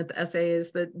session at the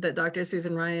SAs that Dr.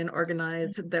 Susan Ryan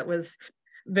organized that was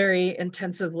very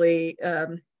intensively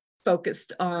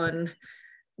focused on,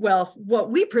 well,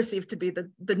 what we perceive to be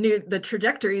the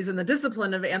trajectories in the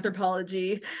discipline of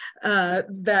anthropology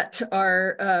that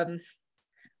are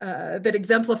that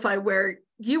exemplify where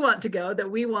you want to go,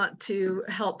 that we want to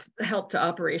help to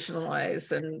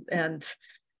operationalize, and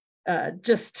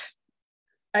just,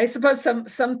 I suppose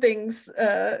some things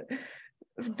that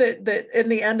in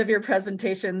the end of your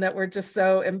presentation that were just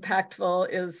so impactful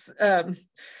is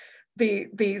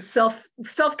the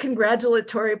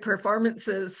self-congratulatory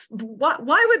performances.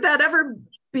 Why would that ever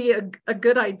be a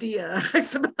good idea? I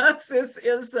suppose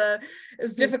is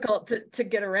difficult to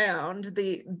get around,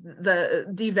 the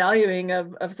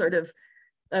devaluing of sort of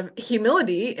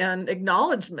humility and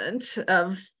acknowledgement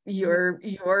of your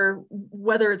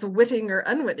whether it's witting or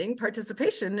unwitting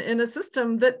participation in a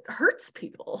system that hurts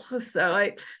people. So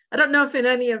I don't know if in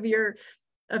any of your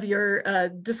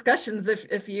discussions,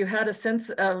 if you had a sense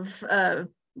of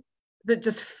that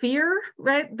just fear,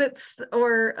 right?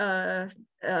 Or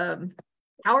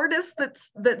cowardice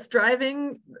that's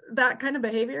driving that kind of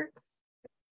behavior.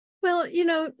 Well, you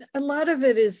know, a lot of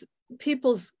it is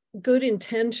people's good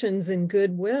intentions and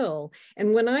goodwill.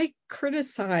 And when I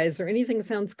criticize or anything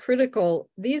sounds critical,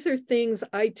 these are things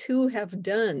I too have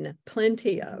done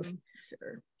plenty of.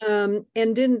 Sure. And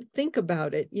didn't think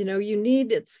about it. You know,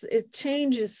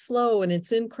 change is slow and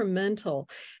it's incremental.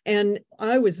 And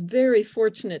I was very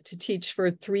fortunate to teach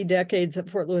for 3 decades at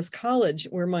Fort Lewis College,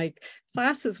 where my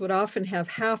classes would often have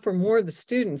half or more of the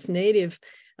students Native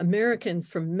Americans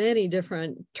from many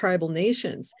different tribal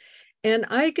nations. And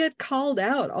I get called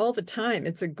out all the time.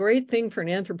 It's a great thing for an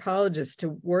anthropologist to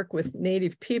work with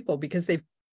Native people, because they've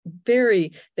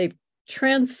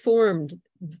transformed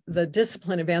the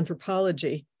discipline of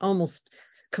anthropology almost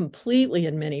completely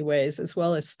in many ways, as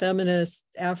well as feminist,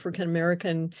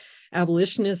 African-American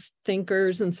abolitionist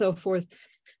thinkers and so forth.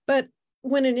 But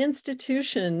when an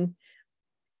institution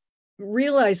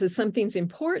realizes something's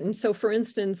important. So for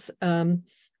instance,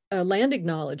 land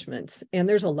acknowledgements, and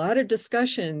there's a lot of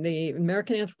discussion. The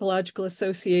American Anthropological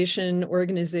Association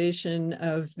organization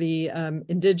of the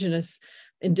Indigenous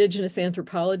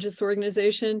Anthropologists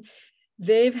Organization,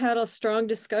 they've had a strong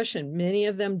discussion. Many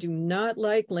of them do not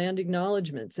like land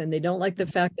acknowledgements, and they don't like the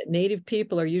fact that Native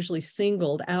people are usually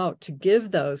singled out to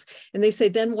give those. And they say,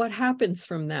 then what happens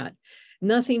from that?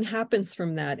 Nothing happens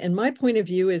from that. And my point of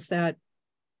view is that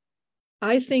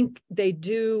I think they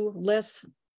do less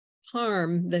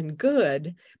harm than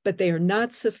good, but they are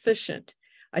not sufficient.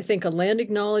 I think a land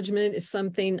acknowledgement is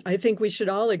something I think we should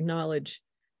all acknowledge,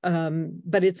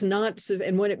 but it's not.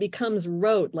 And when it becomes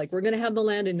rote, like we're going to have the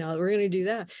land acknowledgement, we're going to do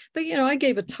that. But, you know, I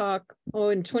gave a talk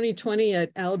in 2020 at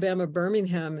Alabama,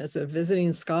 Birmingham as a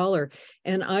visiting scholar,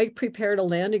 and I prepared a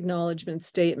land acknowledgement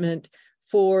statement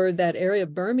for that area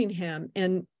of Birmingham.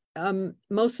 And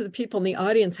most of the people in the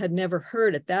audience had never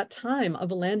heard at that time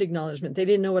of a land acknowledgement. They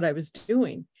didn't know what I was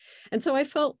doing. And so I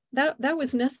felt that that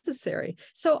was necessary.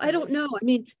 So I don't know. I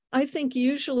mean, I think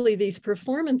usually these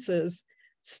performances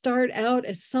start out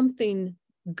as something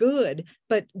good,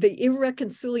 but the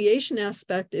irreconciliation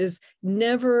aspect is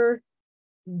never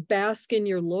bask in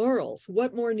your laurels.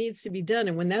 What more needs to be done?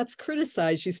 And when that's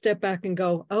criticized, you step back and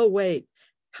go, oh, wait,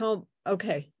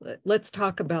 okay, let's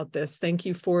talk about this. Thank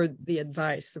you for the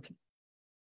advice.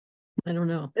 I don't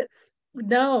know.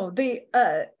 No,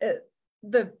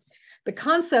 the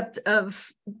concept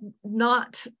of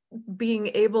not being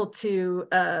able to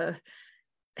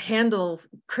handle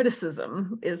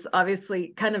criticism is obviously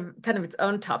kind of its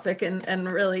own topic, and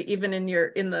really even in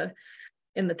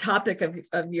the topic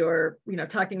of your, you know,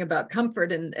 talking about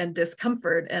comfort and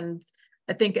discomfort. And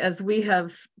I think as we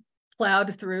have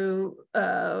plowed through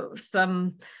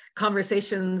some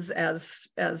conversations as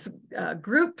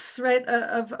groups, right,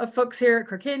 of folks here at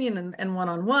Corsicana and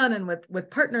one-on-one and with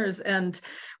partners, and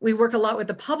we work a lot with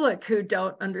the public who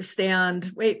don't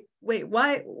understand, wait,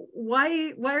 why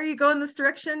are you going this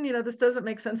direction? You know, this doesn't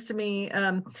make sense to me.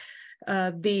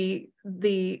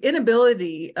 The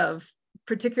inability of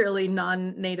particularly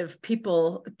non-native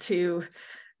people to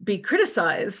be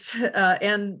criticized,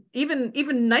 and even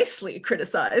nicely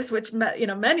criticized, which, you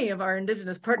know, many of our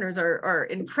Indigenous partners are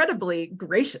incredibly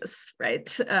gracious,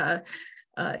 right,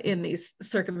 in these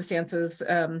circumstances,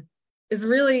 is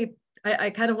really, I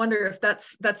kind of wonder if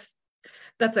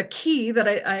that's a key that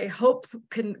I hope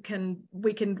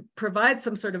we can provide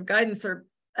some sort of guidance or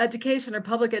education or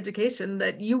public education,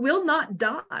 that you will not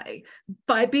die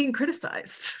by being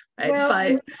criticized, right?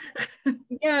 Well,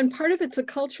 yeah, and part of it's a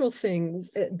cultural thing.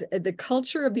 The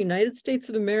culture of the United States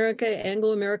of America,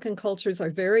 Anglo-American cultures are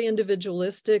very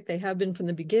individualistic. They have been from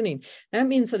the beginning. That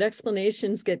means that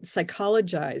explanations get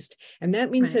psychologized, and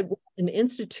that means that when an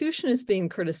institution is being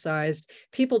criticized,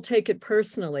 people take it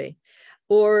personally.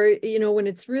 Or, you know, when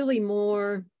it's really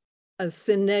more a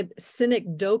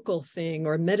synecdochal thing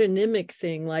or metonymic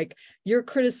thing, like you're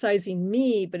criticizing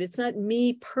me, but it's not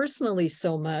me personally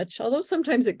so much, although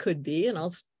sometimes it could be, and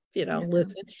I'll, you know,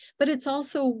 listen, but it's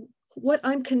also what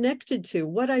I'm connected to,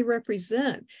 what I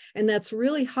represent. And that's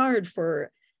really hard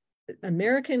for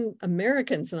Americans,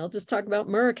 and I'll just talk about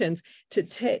Americans,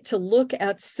 to look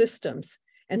at systems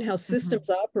and how systems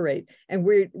operate. And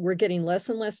we're getting less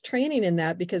and less training in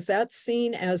that, because that's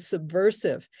seen as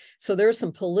subversive. So there are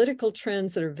some political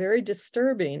trends that are very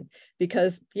disturbing,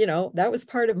 because, you know, that was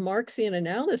part of Marxian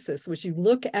analysis, which you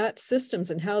look at systems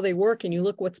and how they work, and you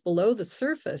look what's below the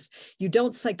surface. You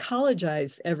don't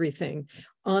psychologize everything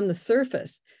on the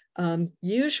surface.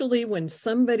 Usually when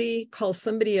somebody calls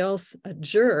somebody else a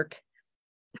jerk,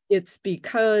 it's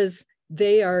because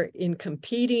they are in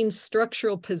competing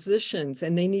structural positions,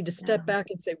 and they need to step back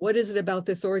and say, what is it about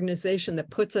this organization that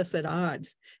puts us at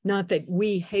odds? Not that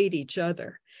we hate each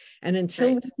other. And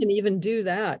until we can even do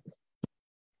that,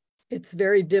 it's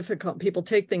very difficult. People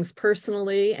take things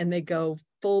personally and they go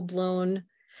full blown.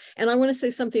 And I want to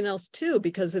say something else too,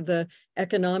 because of the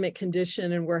economic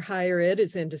condition and where higher ed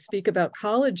is in, to speak about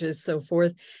colleges, so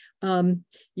forth. You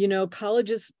know,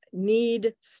 colleges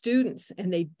need students,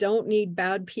 and they don't need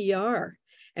bad PR.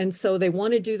 And so they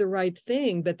want to do the right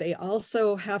thing, but they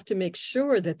also have to make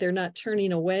sure that they're not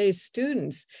turning away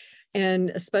students. And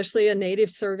especially a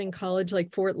native serving college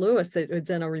like Fort Lewis, that has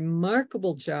done a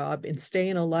remarkable job in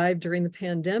staying alive during the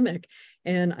pandemic.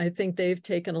 And I think they've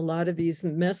taken a lot of these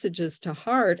messages to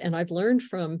heart. And I've learned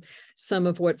from some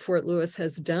of what Fort Lewis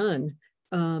has done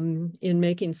in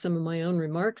making some of my own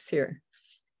remarks here.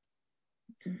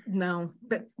 No,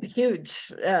 but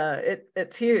huge.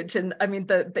 It's huge. And I mean,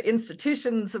 the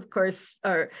institutions, of course,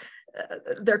 are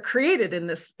they're created in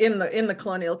this in the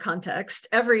colonial context.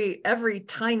 Every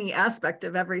tiny aspect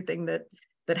of everything that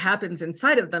happens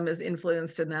inside of them is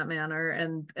influenced in that manner.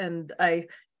 And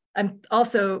I'm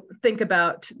also think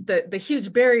about the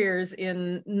huge barriers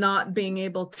in not being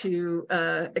able to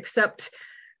accept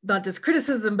not just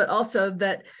criticism, but also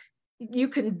that you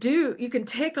can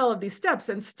take all of these steps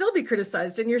and still be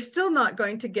criticized, and you're still not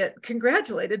going to get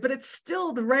congratulated, but it's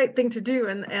still the right thing to do,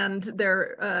 and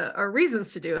there are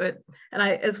reasons to do it. And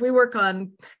as we work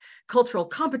on cultural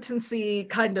competency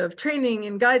kind of training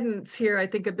and guidance here, I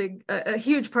think a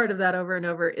huge part of that over and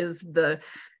over is the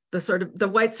sort of the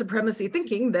white supremacy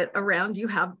thinking that around you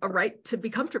have a right to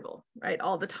be comfortable, right,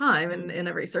 all the time and in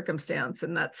every circumstance.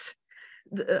 And that's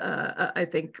I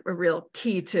think a real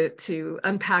key to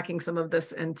unpacking some of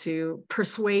this and to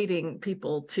persuading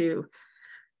people to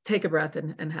take a breath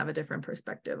and have a different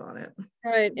perspective on it.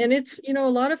 Right. And it's, a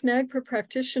lot of NAGPRA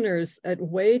practitioners,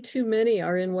 way too many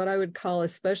are in what I would call,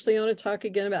 especially I want to talk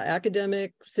again about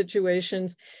academic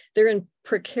situations, they're in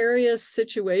precarious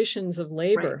situations of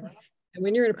labor. Right. And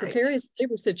when you're in a precarious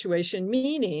labor situation,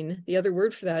 meaning the other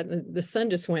word for that, the sun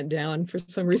just went down for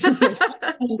some reason,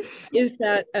 is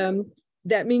that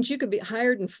that means you could be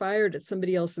hired and fired at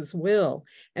somebody else's will.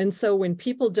 And so when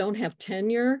people don't have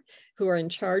tenure, who are in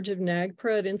charge of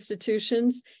NAGPRA at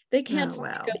institutions, they can't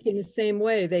speak up in the same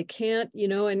way. They can't,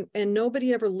 and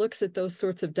nobody ever looks at those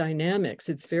sorts of dynamics.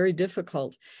 It's very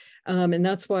difficult. And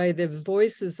that's why the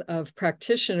voices of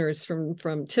practitioners from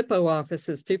TIPO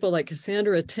offices, people like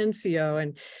Cassandra Atencio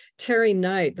and Terry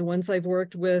Knight, the ones I've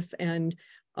worked with, and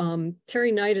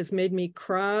Terry Knight has made me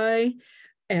cry.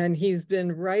 And he's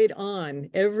been right on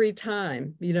every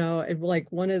time, like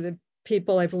one of the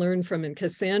people I've learned from, and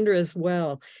Cassandra as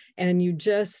well. And you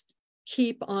just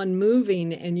keep on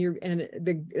moving,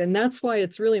 and that's why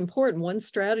it's really important. One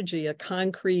strategy, a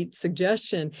concrete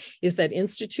suggestion, is that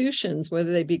institutions,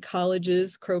 whether they be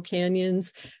colleges, Crow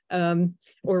Canyons,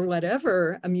 or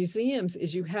whatever, museums,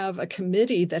 is you have a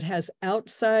committee that has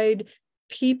outside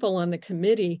people on the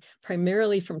committee,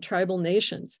 primarily from tribal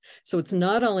nations. So it's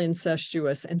not all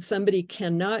incestuous, and somebody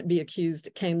cannot be accused,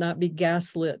 cannot be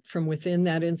gaslit from within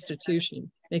that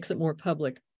institution. Makes it more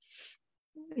public.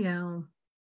 Yeah.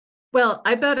 Well,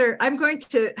 I'm going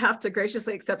to have to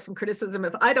graciously accept some criticism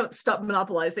if I don't stop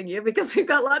monopolizing you, because we've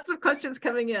got lots of questions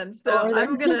coming in. So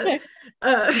I'm going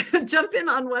to jump in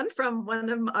on one from one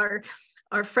of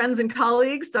our friends and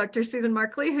colleagues, Dr. Susan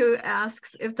Markley, who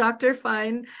asks if Dr.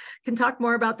 Fine can talk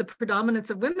more about the predominance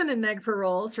of women in NAGPRA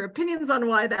roles. Her opinions on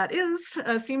why that is.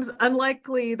 Seems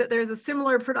unlikely that there's a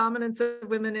similar predominance of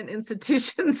women in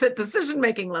institutions at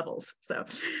decision-making levels. So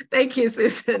thank you,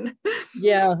 Susan.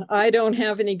 Yeah, I don't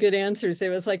have any good answers. It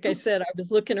was like I said, I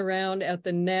was looking around at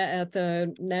the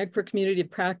NAGPRA Community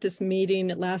Practice meeting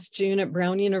last June at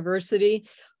Brown University.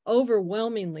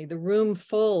 Overwhelmingly, the room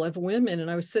full of women.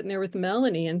 And I was sitting there with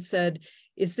Melanie and said,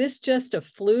 is this just a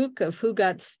fluke of who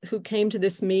came to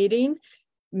this meeting?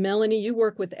 Melanie, you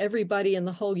work with everybody in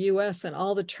the whole US and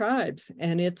all the tribes,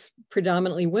 and it's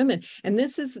predominantly women. And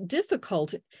this is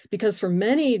difficult because for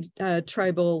many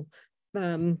tribal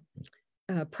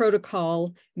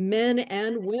protocol, men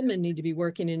and women need to be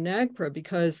working in NAGPRA,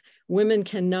 because women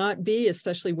cannot be,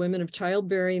 especially women of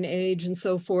childbearing age and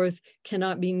so forth,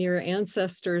 cannot be near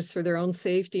ancestors for their own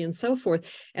safety and so forth.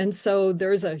 And so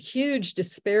there's a huge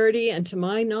disparity. And to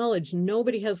my knowledge,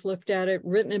 nobody has looked at it,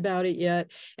 written about it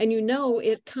yet. And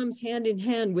it comes hand in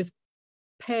hand with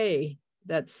pay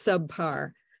that's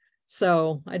subpar.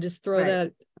 So I just throw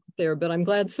that there, but I'm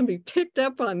glad somebody picked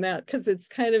up on that, because it's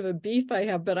kind of a beef I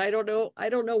have, but I don't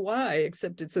know why,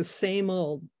 except it's the same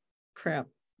old crap.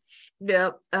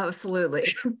 Yeah,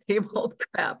 absolutely. Same old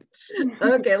crap.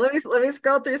 Okay, let me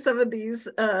scroll through some of these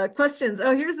questions.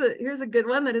 Oh, here's a good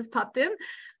one that has popped in.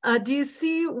 Do you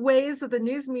see ways that the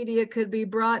news media could be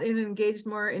brought in and engaged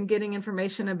more in getting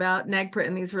information about NAGPRA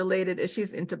and these related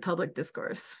issues into public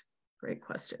discourse? Great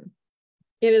question.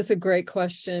 It is a great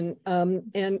question.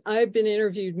 And I've been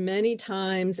interviewed many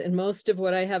times, and most of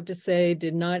what I have to say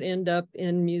did not end up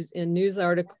in news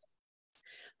articles.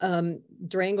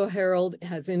 Durango Herald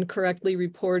has incorrectly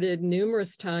reported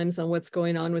numerous times on what's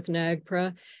going on with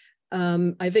NAGPRA.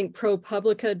 I think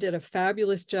ProPublica did a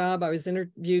fabulous job. I was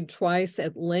interviewed twice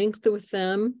at length with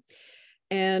them.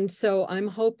 And so I'm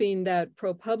hoping that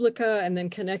ProPublica, and then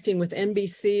connecting with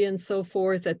NBC and so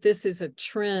forth, that this is a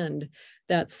trend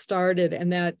that started,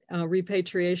 and that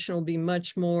repatriation will be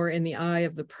much more in the eye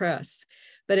of the press.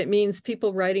 But it means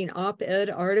people writing op-ed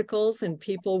articles and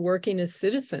people working as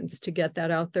citizens to get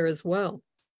that out there as well.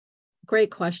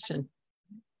 Great question.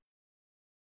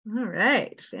 All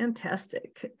right,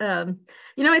 fantastic. I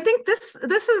think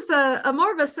this is a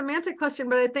more of a semantic question,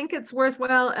 but I think it's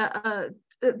worthwhile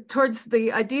towards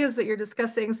the ideas that you're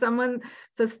discussing. Someone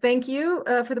says, thank you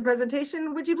for the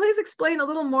presentation. Would you please explain a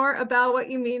little more about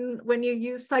what you mean when you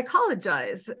use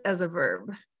psychologize as a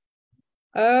verb?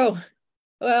 Oh,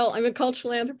 well, I'm a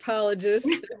cultural anthropologist.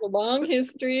 There's a long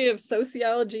history of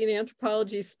sociology and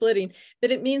anthropology splitting, but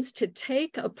it means to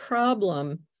take a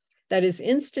problem that is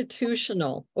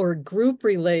institutional or group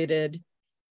related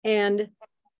and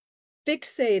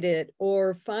fixate it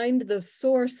or find the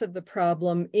source of the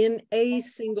problem in a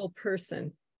single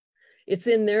person. It's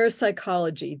in their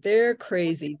psychology. They're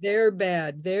crazy, they're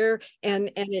bad, and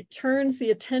it turns the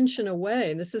attention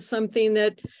away. And this is something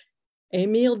that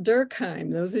Emile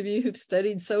Durkheim, those of you who've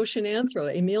studied social and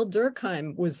anthro, Emile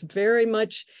Durkheim was very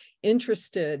much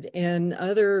interested, and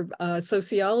other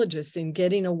sociologists, in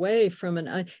getting away from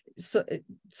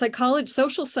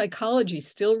social psychology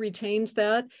still retains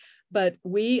that, but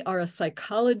we are a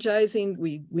psychologizing,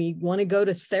 we want to go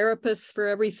to therapists for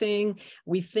everything.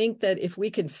 We think that if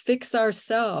we can fix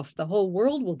ourselves, the whole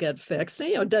world will get fixed.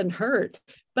 It doesn't hurt,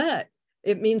 but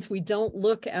it means we don't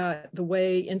look at the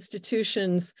way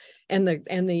institutions and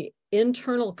the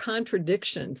internal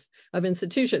contradictions of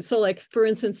institutions. So like, for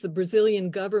instance, the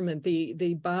Brazilian government,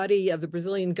 the body of the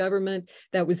Brazilian government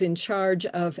that was in charge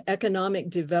of economic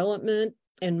development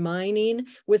and mining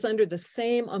was under the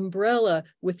same umbrella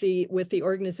with the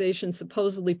organization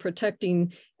supposedly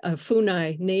protecting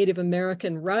Funai Native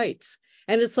American rights.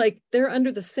 And it's like, they're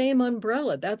under the same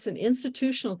umbrella. That's an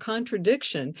institutional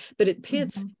contradiction, but it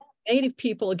pits Native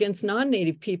people against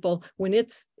non-Native people when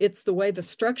it's the way the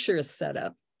structure is set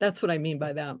up. That's what I mean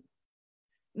by that.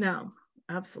 No,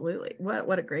 absolutely.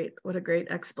 What a great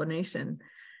explanation.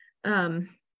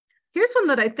 Here's one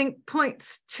that I think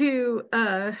points to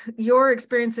your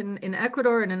experience in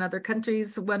Ecuador and in other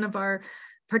countries. One of our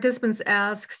participants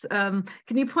asks, can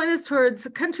you point us towards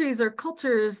countries or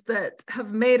cultures that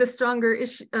have made a stronger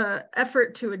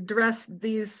effort to address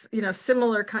these,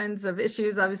 similar kinds of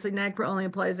issues? Obviously, NAGPRA only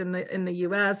applies in the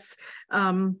U.S.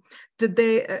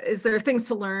 Is there things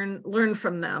to learn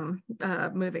from them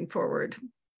moving forward?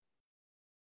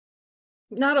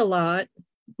 Not a lot.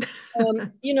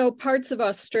 Parts of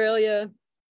Australia,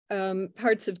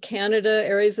 parts of Canada,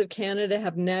 areas of Canada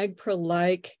have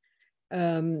NAGPRA-like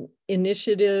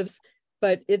initiatives,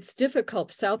 but it's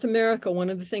difficult. South America, one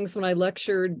of the things when I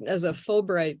lectured as a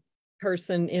Fulbright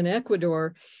person in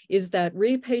Ecuador is that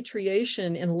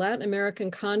repatriation in Latin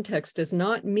American context does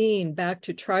not mean back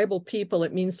to tribal people,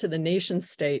 it means to the nation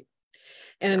state.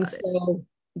 And so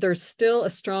there's still a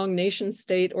strong nation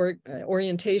state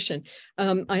orientation.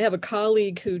 I have a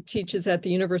colleague who teaches at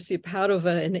the University of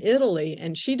Padova in Italy,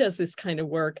 and she does this kind of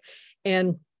work.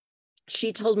 And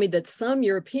she told me that some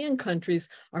European countries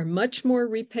are much more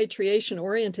repatriation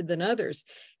oriented than others.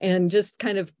 And just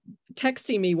kind of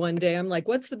texting me one day, I'm like,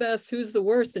 what's the best? Who's the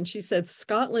worst? And she said,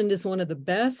 Scotland is one of the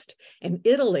best, and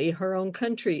Italy, her own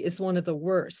country, is one of the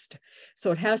worst.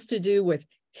 So it has to do with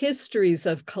histories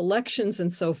of collections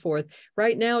and so forth.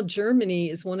 Right now, Germany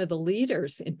is one of the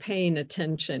leaders in paying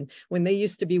attention when they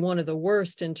used to be one of the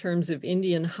worst in terms of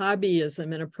Indian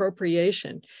hobbyism and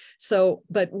appropriation. So,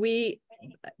 but we,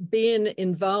 being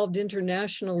involved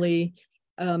internationally,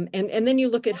 and then you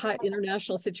look at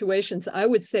international situations, I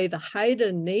would say the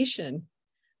Haida Nation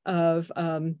of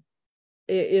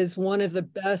is one of the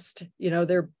best,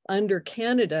 they're under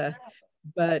Canada,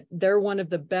 but they're one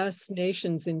of the best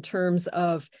nations in terms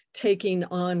of taking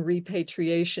on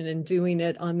repatriation and doing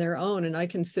it on their own. And I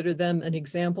consider them an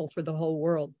example for the whole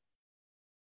world.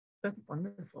 That's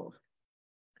wonderful.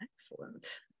 Excellent.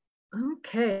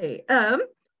 Okay.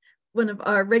 One of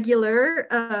our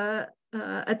regular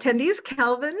attendees,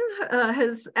 Calvin,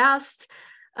 has asked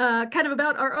kind of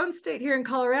about our own state here in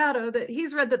Colorado, that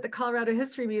he's read that the Colorado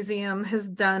History Museum has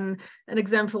done an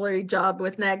exemplary job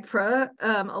with NAGPRA,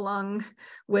 along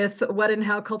with what and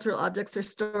how cultural objects are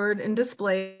stored in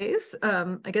displays.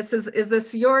 I guess, is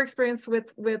this your experience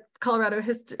with Colorado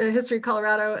History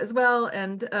Colorado as well?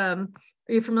 And are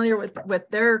you familiar with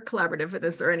their collaborative? And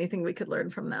is there anything we could learn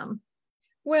from them?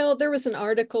 Well, there was an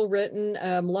article written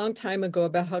a long time ago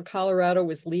about how Colorado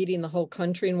was leading the whole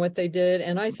country in what they did.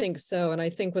 And I think so. And I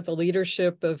think with the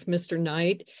leadership of Mr.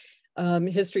 Knight,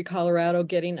 History Colorado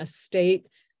getting a state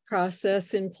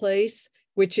process in place,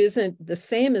 which isn't the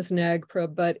same as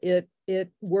NAGPRA, but it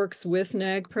works with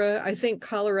NAGPRA. I think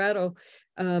Colorado,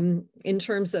 in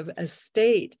terms of a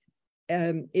state,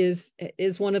 is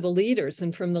one of the leaders.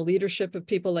 And from the leadership of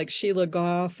people like Sheila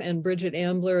Goff and Bridget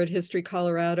Ambler at History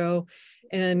Colorado,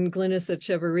 and Glynis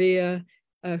Echeverria,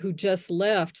 who just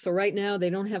left. So right now they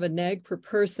don't have a NAGPRA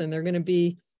person. They're going to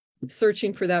be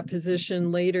searching for that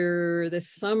position later this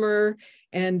summer,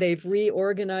 and they've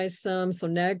reorganized some. So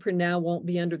NAGPRA now won't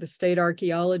be under the state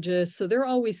archaeologist. So they're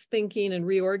always thinking and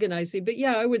reorganizing. But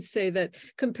yeah, I would say that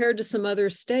compared to some other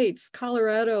states,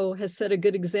 Colorado has set a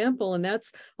good example. And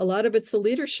that's a lot of it's the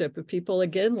leadership of people,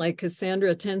 again, like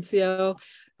Cassandra Atencio,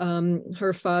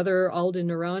 her father, Alden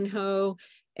Naranjo,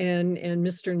 and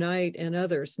Mr. Knight and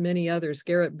others, many others,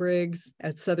 Garrett Briggs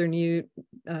at Southern Ute.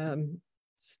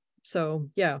 So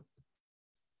yeah.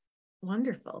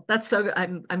 Wonderful. That's so,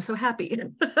 I'm so happy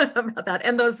about that.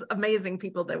 And those amazing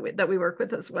people that we work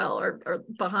with as well are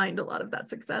behind a lot of that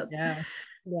success. Yeah.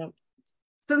 Yeah.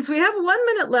 Since we have 1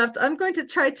 minute left, I'm going to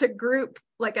try to group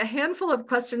like a handful of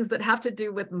questions that have to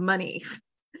do with money.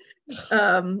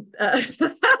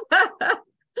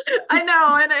 I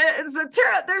know, and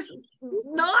there's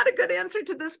not a good answer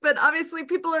to this, but obviously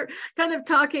people are kind of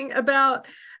talking about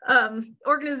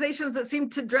organizations that seem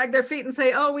to drag their feet and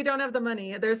say, oh, we don't have the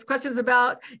money. There's questions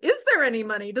about, is there any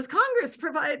money? Does Congress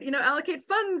provide, allocate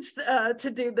funds to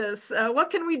do this?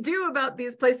 What can we do about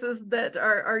these places that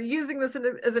are using this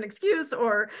as an excuse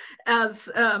or as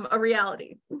a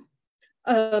reality?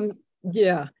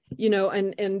 Yeah,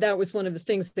 and that was one of the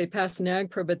things they passed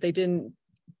NAGPRA, but they didn't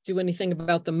do anything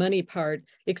about the money part,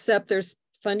 except there's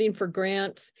funding for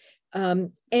grants.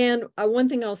 And one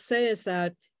thing I'll say is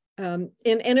that, and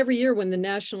every year when the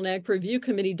National NAGPRA Review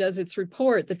Committee does its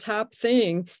report, the top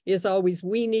thing is always,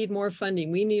 we need more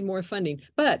funding, we need more funding.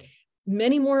 But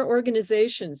many more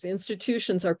organizations,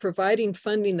 institutions are providing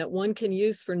funding that one can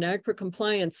use for NAGPRA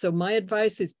compliance. So my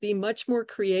advice is be much more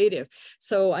creative.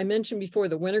 So I mentioned before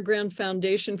the Winterground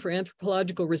Foundation for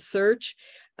Anthropological Research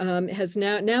has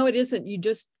now it isn't,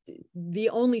 the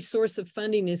only source of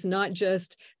funding is not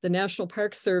just the National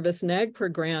Park Service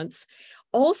NAGPRA grants.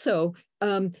 Also,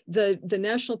 the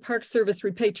National Park Service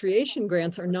repatriation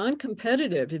grants are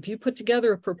non-competitive. If you put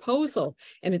together a proposal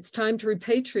and it's time to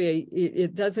repatriate,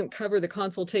 it doesn't cover the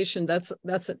consultation. That's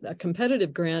a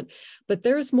competitive grant, but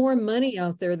there's more money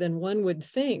out there than one would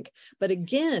think. But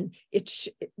again, you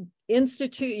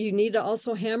need to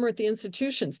also hammer at the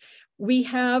institutions. We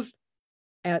have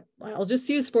I'll just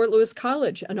use Fort Lewis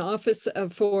College, an office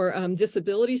for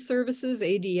disability services,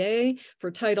 ADA,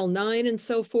 for Title IX and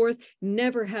so forth,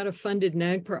 never had a funded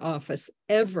NAGPRA office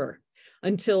ever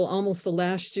until almost the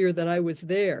last year that I was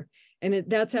there. And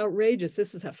that's outrageous.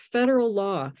 This is a federal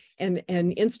law, and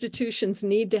institutions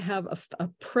need to have a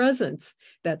presence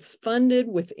that's funded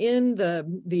within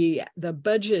the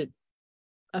budget,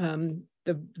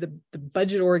 the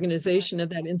budget organization of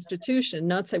that institution,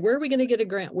 not say, where are we going to get a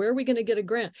grant? Where are we going to get a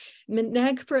grant?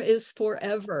 NAGPRA is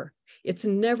forever. It's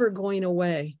never going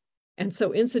away. And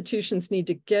so institutions need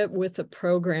to get with the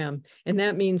program. And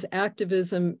that means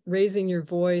activism, raising your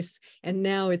voice. And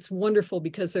now it's wonderful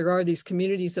because there are these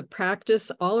communities of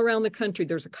practice all around the country.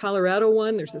 There's a Colorado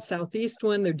one, there's a Southeast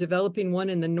one, they're developing one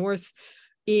in the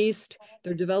Northeast,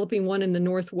 they're developing one in the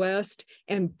Northwest,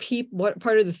 and what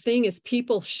part of the thing is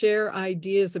people share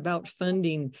ideas about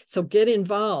funding. So get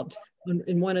involved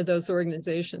in one of those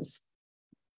organizations.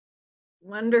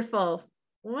 Wonderful.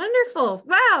 Wonderful.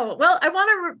 Wow. Well, I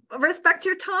want to respect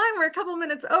your time. We're a couple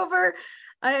minutes over.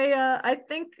 I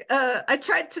think I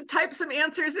tried to type some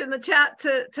answers in the chat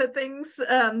to things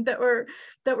that were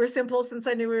simple, since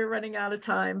I knew we were running out of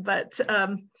time, but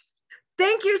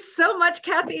thank you so much,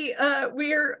 Kathy.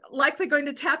 We're likely going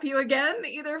to tap you again,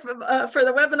 either for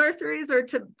the webinar series or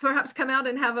to perhaps come out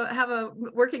and have a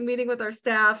working meeting with our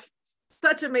staff.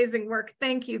 Such amazing work.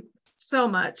 Thank you so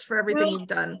much for everything you've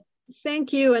done.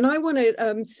 Thank you. And I want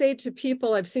to say to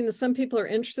people, I've seen that some people are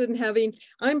interested in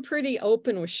I'm pretty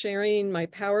open with sharing my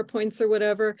PowerPoints or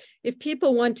whatever. If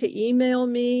people want to email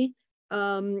me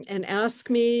and ask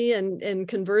me and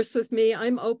converse with me,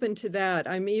 I'm open to that.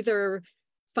 I'm either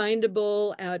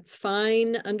findable at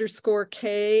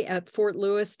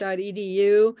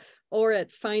fine_k@fortlewis.edu or at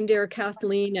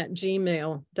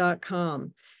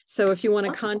findairekathleen@gmail.com. So if you want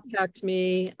to contact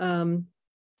me,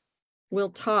 we'll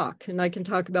talk, and I can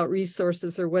talk about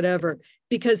resources or whatever,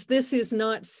 because this is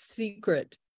not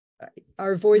secret.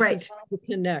 Our voices have to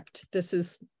connect.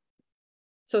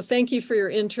 So thank you for your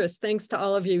interest. Thanks to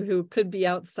all of you who could be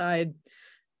outside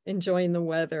enjoying the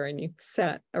weather and you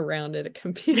sat around at a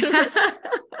computer.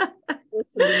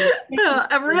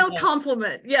 A real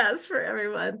compliment, yes, for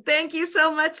everyone. Thank you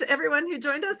so much, everyone who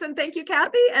joined us, and thank you,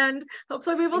 Kathy, and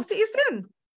hopefully we will see you soon.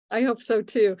 I hope so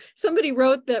too. Somebody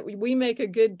wrote that we make a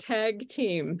good tag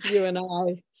team, you and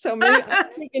I. So maybe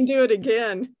we can do it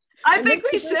again. I think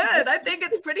we should. I think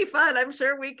it's pretty fun. I'm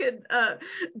sure we could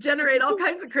generate all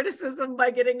kinds of criticism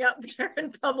by getting out there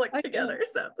in public together.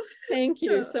 So thank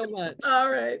you so much.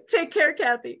 All right. Take care,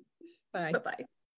 Kathy. Bye. Bye-bye.